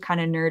way to kind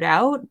of nerd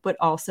out, but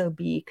also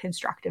be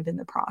constructive in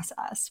the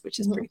process, which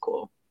is pretty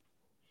cool.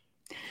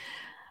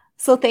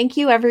 So thank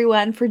you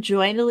everyone for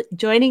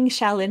joining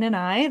Shalin and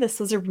I. This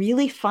was a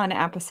really fun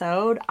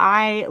episode.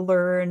 I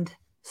learned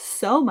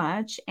so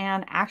much,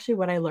 and actually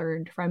what I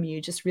learned from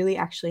you just really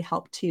actually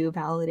helped to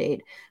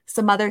validate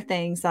some other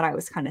things that I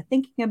was kind of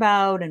thinking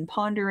about and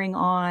pondering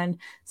on.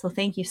 So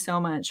thank you so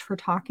much for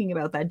talking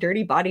about that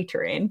dirty body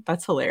terrain.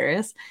 That's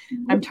hilarious.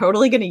 I'm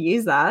totally going to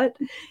use that.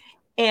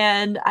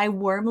 And I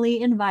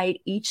warmly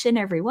invite each and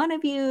every one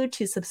of you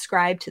to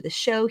subscribe to the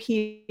show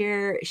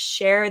here,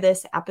 share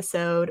this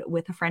episode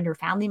with a friend or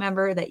family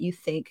member that you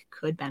think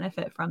could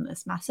benefit from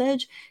this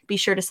message. Be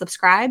sure to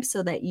subscribe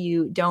so that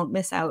you don't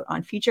miss out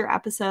on future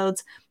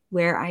episodes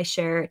where I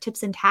share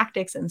tips and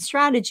tactics and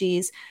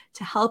strategies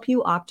to help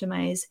you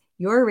optimize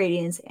your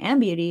radiance and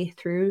beauty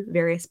through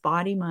various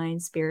body,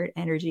 mind, spirit,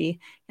 energy,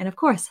 and of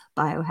course,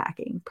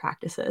 biohacking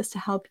practices to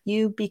help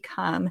you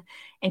become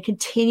and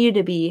continue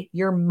to be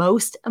your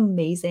most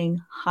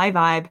amazing, high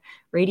vibe,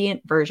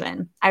 radiant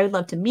version. I would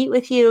love to meet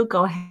with you.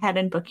 Go ahead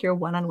and book your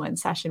one-on-one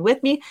session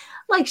with me,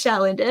 like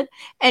Shalin did,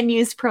 and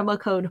use promo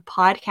code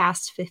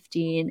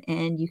podcast15.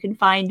 And you can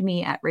find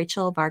me at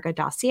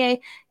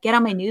rachelvarga.ca. Get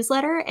on my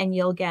newsletter and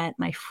you'll get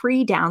my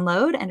free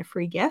download and a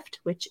free gift,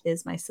 which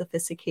is my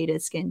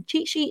sophisticated skin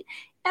cheat sheet,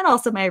 and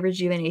also my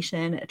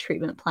rejuvenation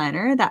treatment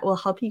planner that will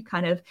help you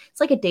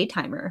it's like a day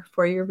timer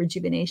for your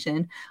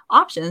rejuvenation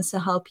options to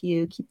help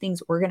you keep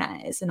things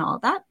organized and all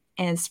of that.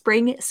 And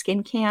Spring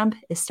Skin Camp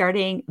is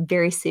starting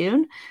very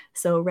soon.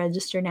 So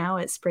register now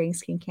at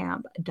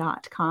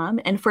springskincamp.com.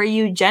 And for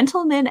you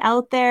gentlemen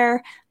out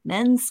there,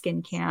 Men's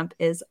Skin Camp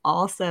is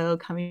also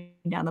coming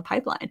down the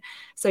pipeline.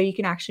 So you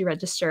can actually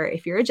register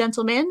if you're a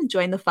gentleman,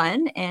 join the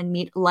fun and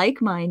meet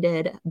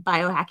like-minded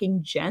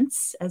biohacking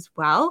gents as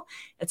well.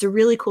 It's a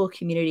really cool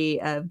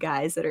community of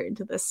guys that are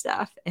into this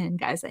stuff and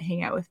guys that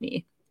hang out with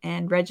me.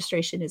 And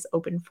registration is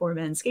open for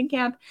Men's Skin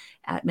Camp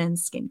at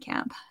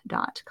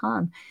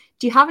mensskincamp.com.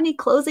 Do you have any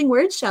closing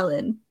words,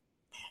 Shalin?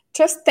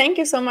 Just thank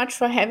you so much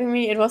for having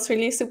me. It was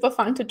really super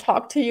fun to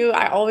talk to you.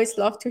 I always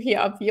love to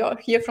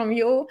hear from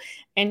you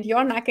and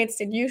your nuggets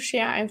that you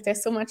share. And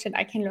there's so much that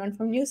I can learn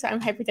from you. So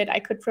I'm happy that I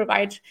could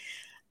provide,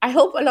 I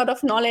hope, a lot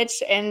of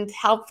knowledge and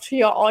help to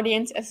your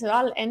audience as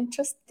well. And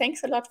just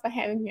thanks a lot for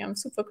having me. I'm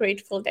super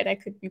grateful that I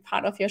could be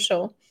part of your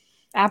show.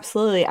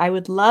 Absolutely. I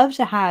would love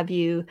to have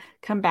you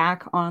come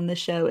back on the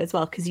show as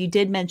well, because you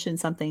did mention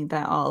something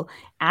that I'll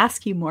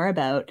ask you more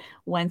about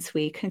once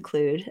we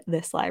conclude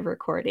this live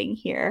recording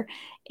here.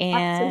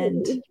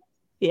 And Absolutely.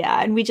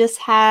 yeah, and we just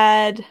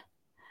had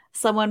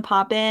someone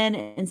pop in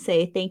and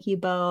say, thank you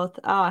both.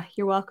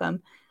 You're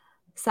welcome.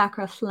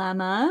 Sacra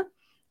Flamma.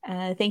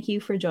 Thank you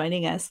for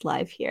joining us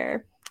live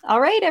here. All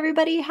right,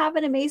 everybody, have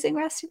an amazing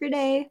rest of your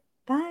day.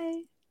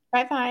 Bye.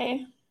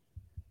 Bye-bye.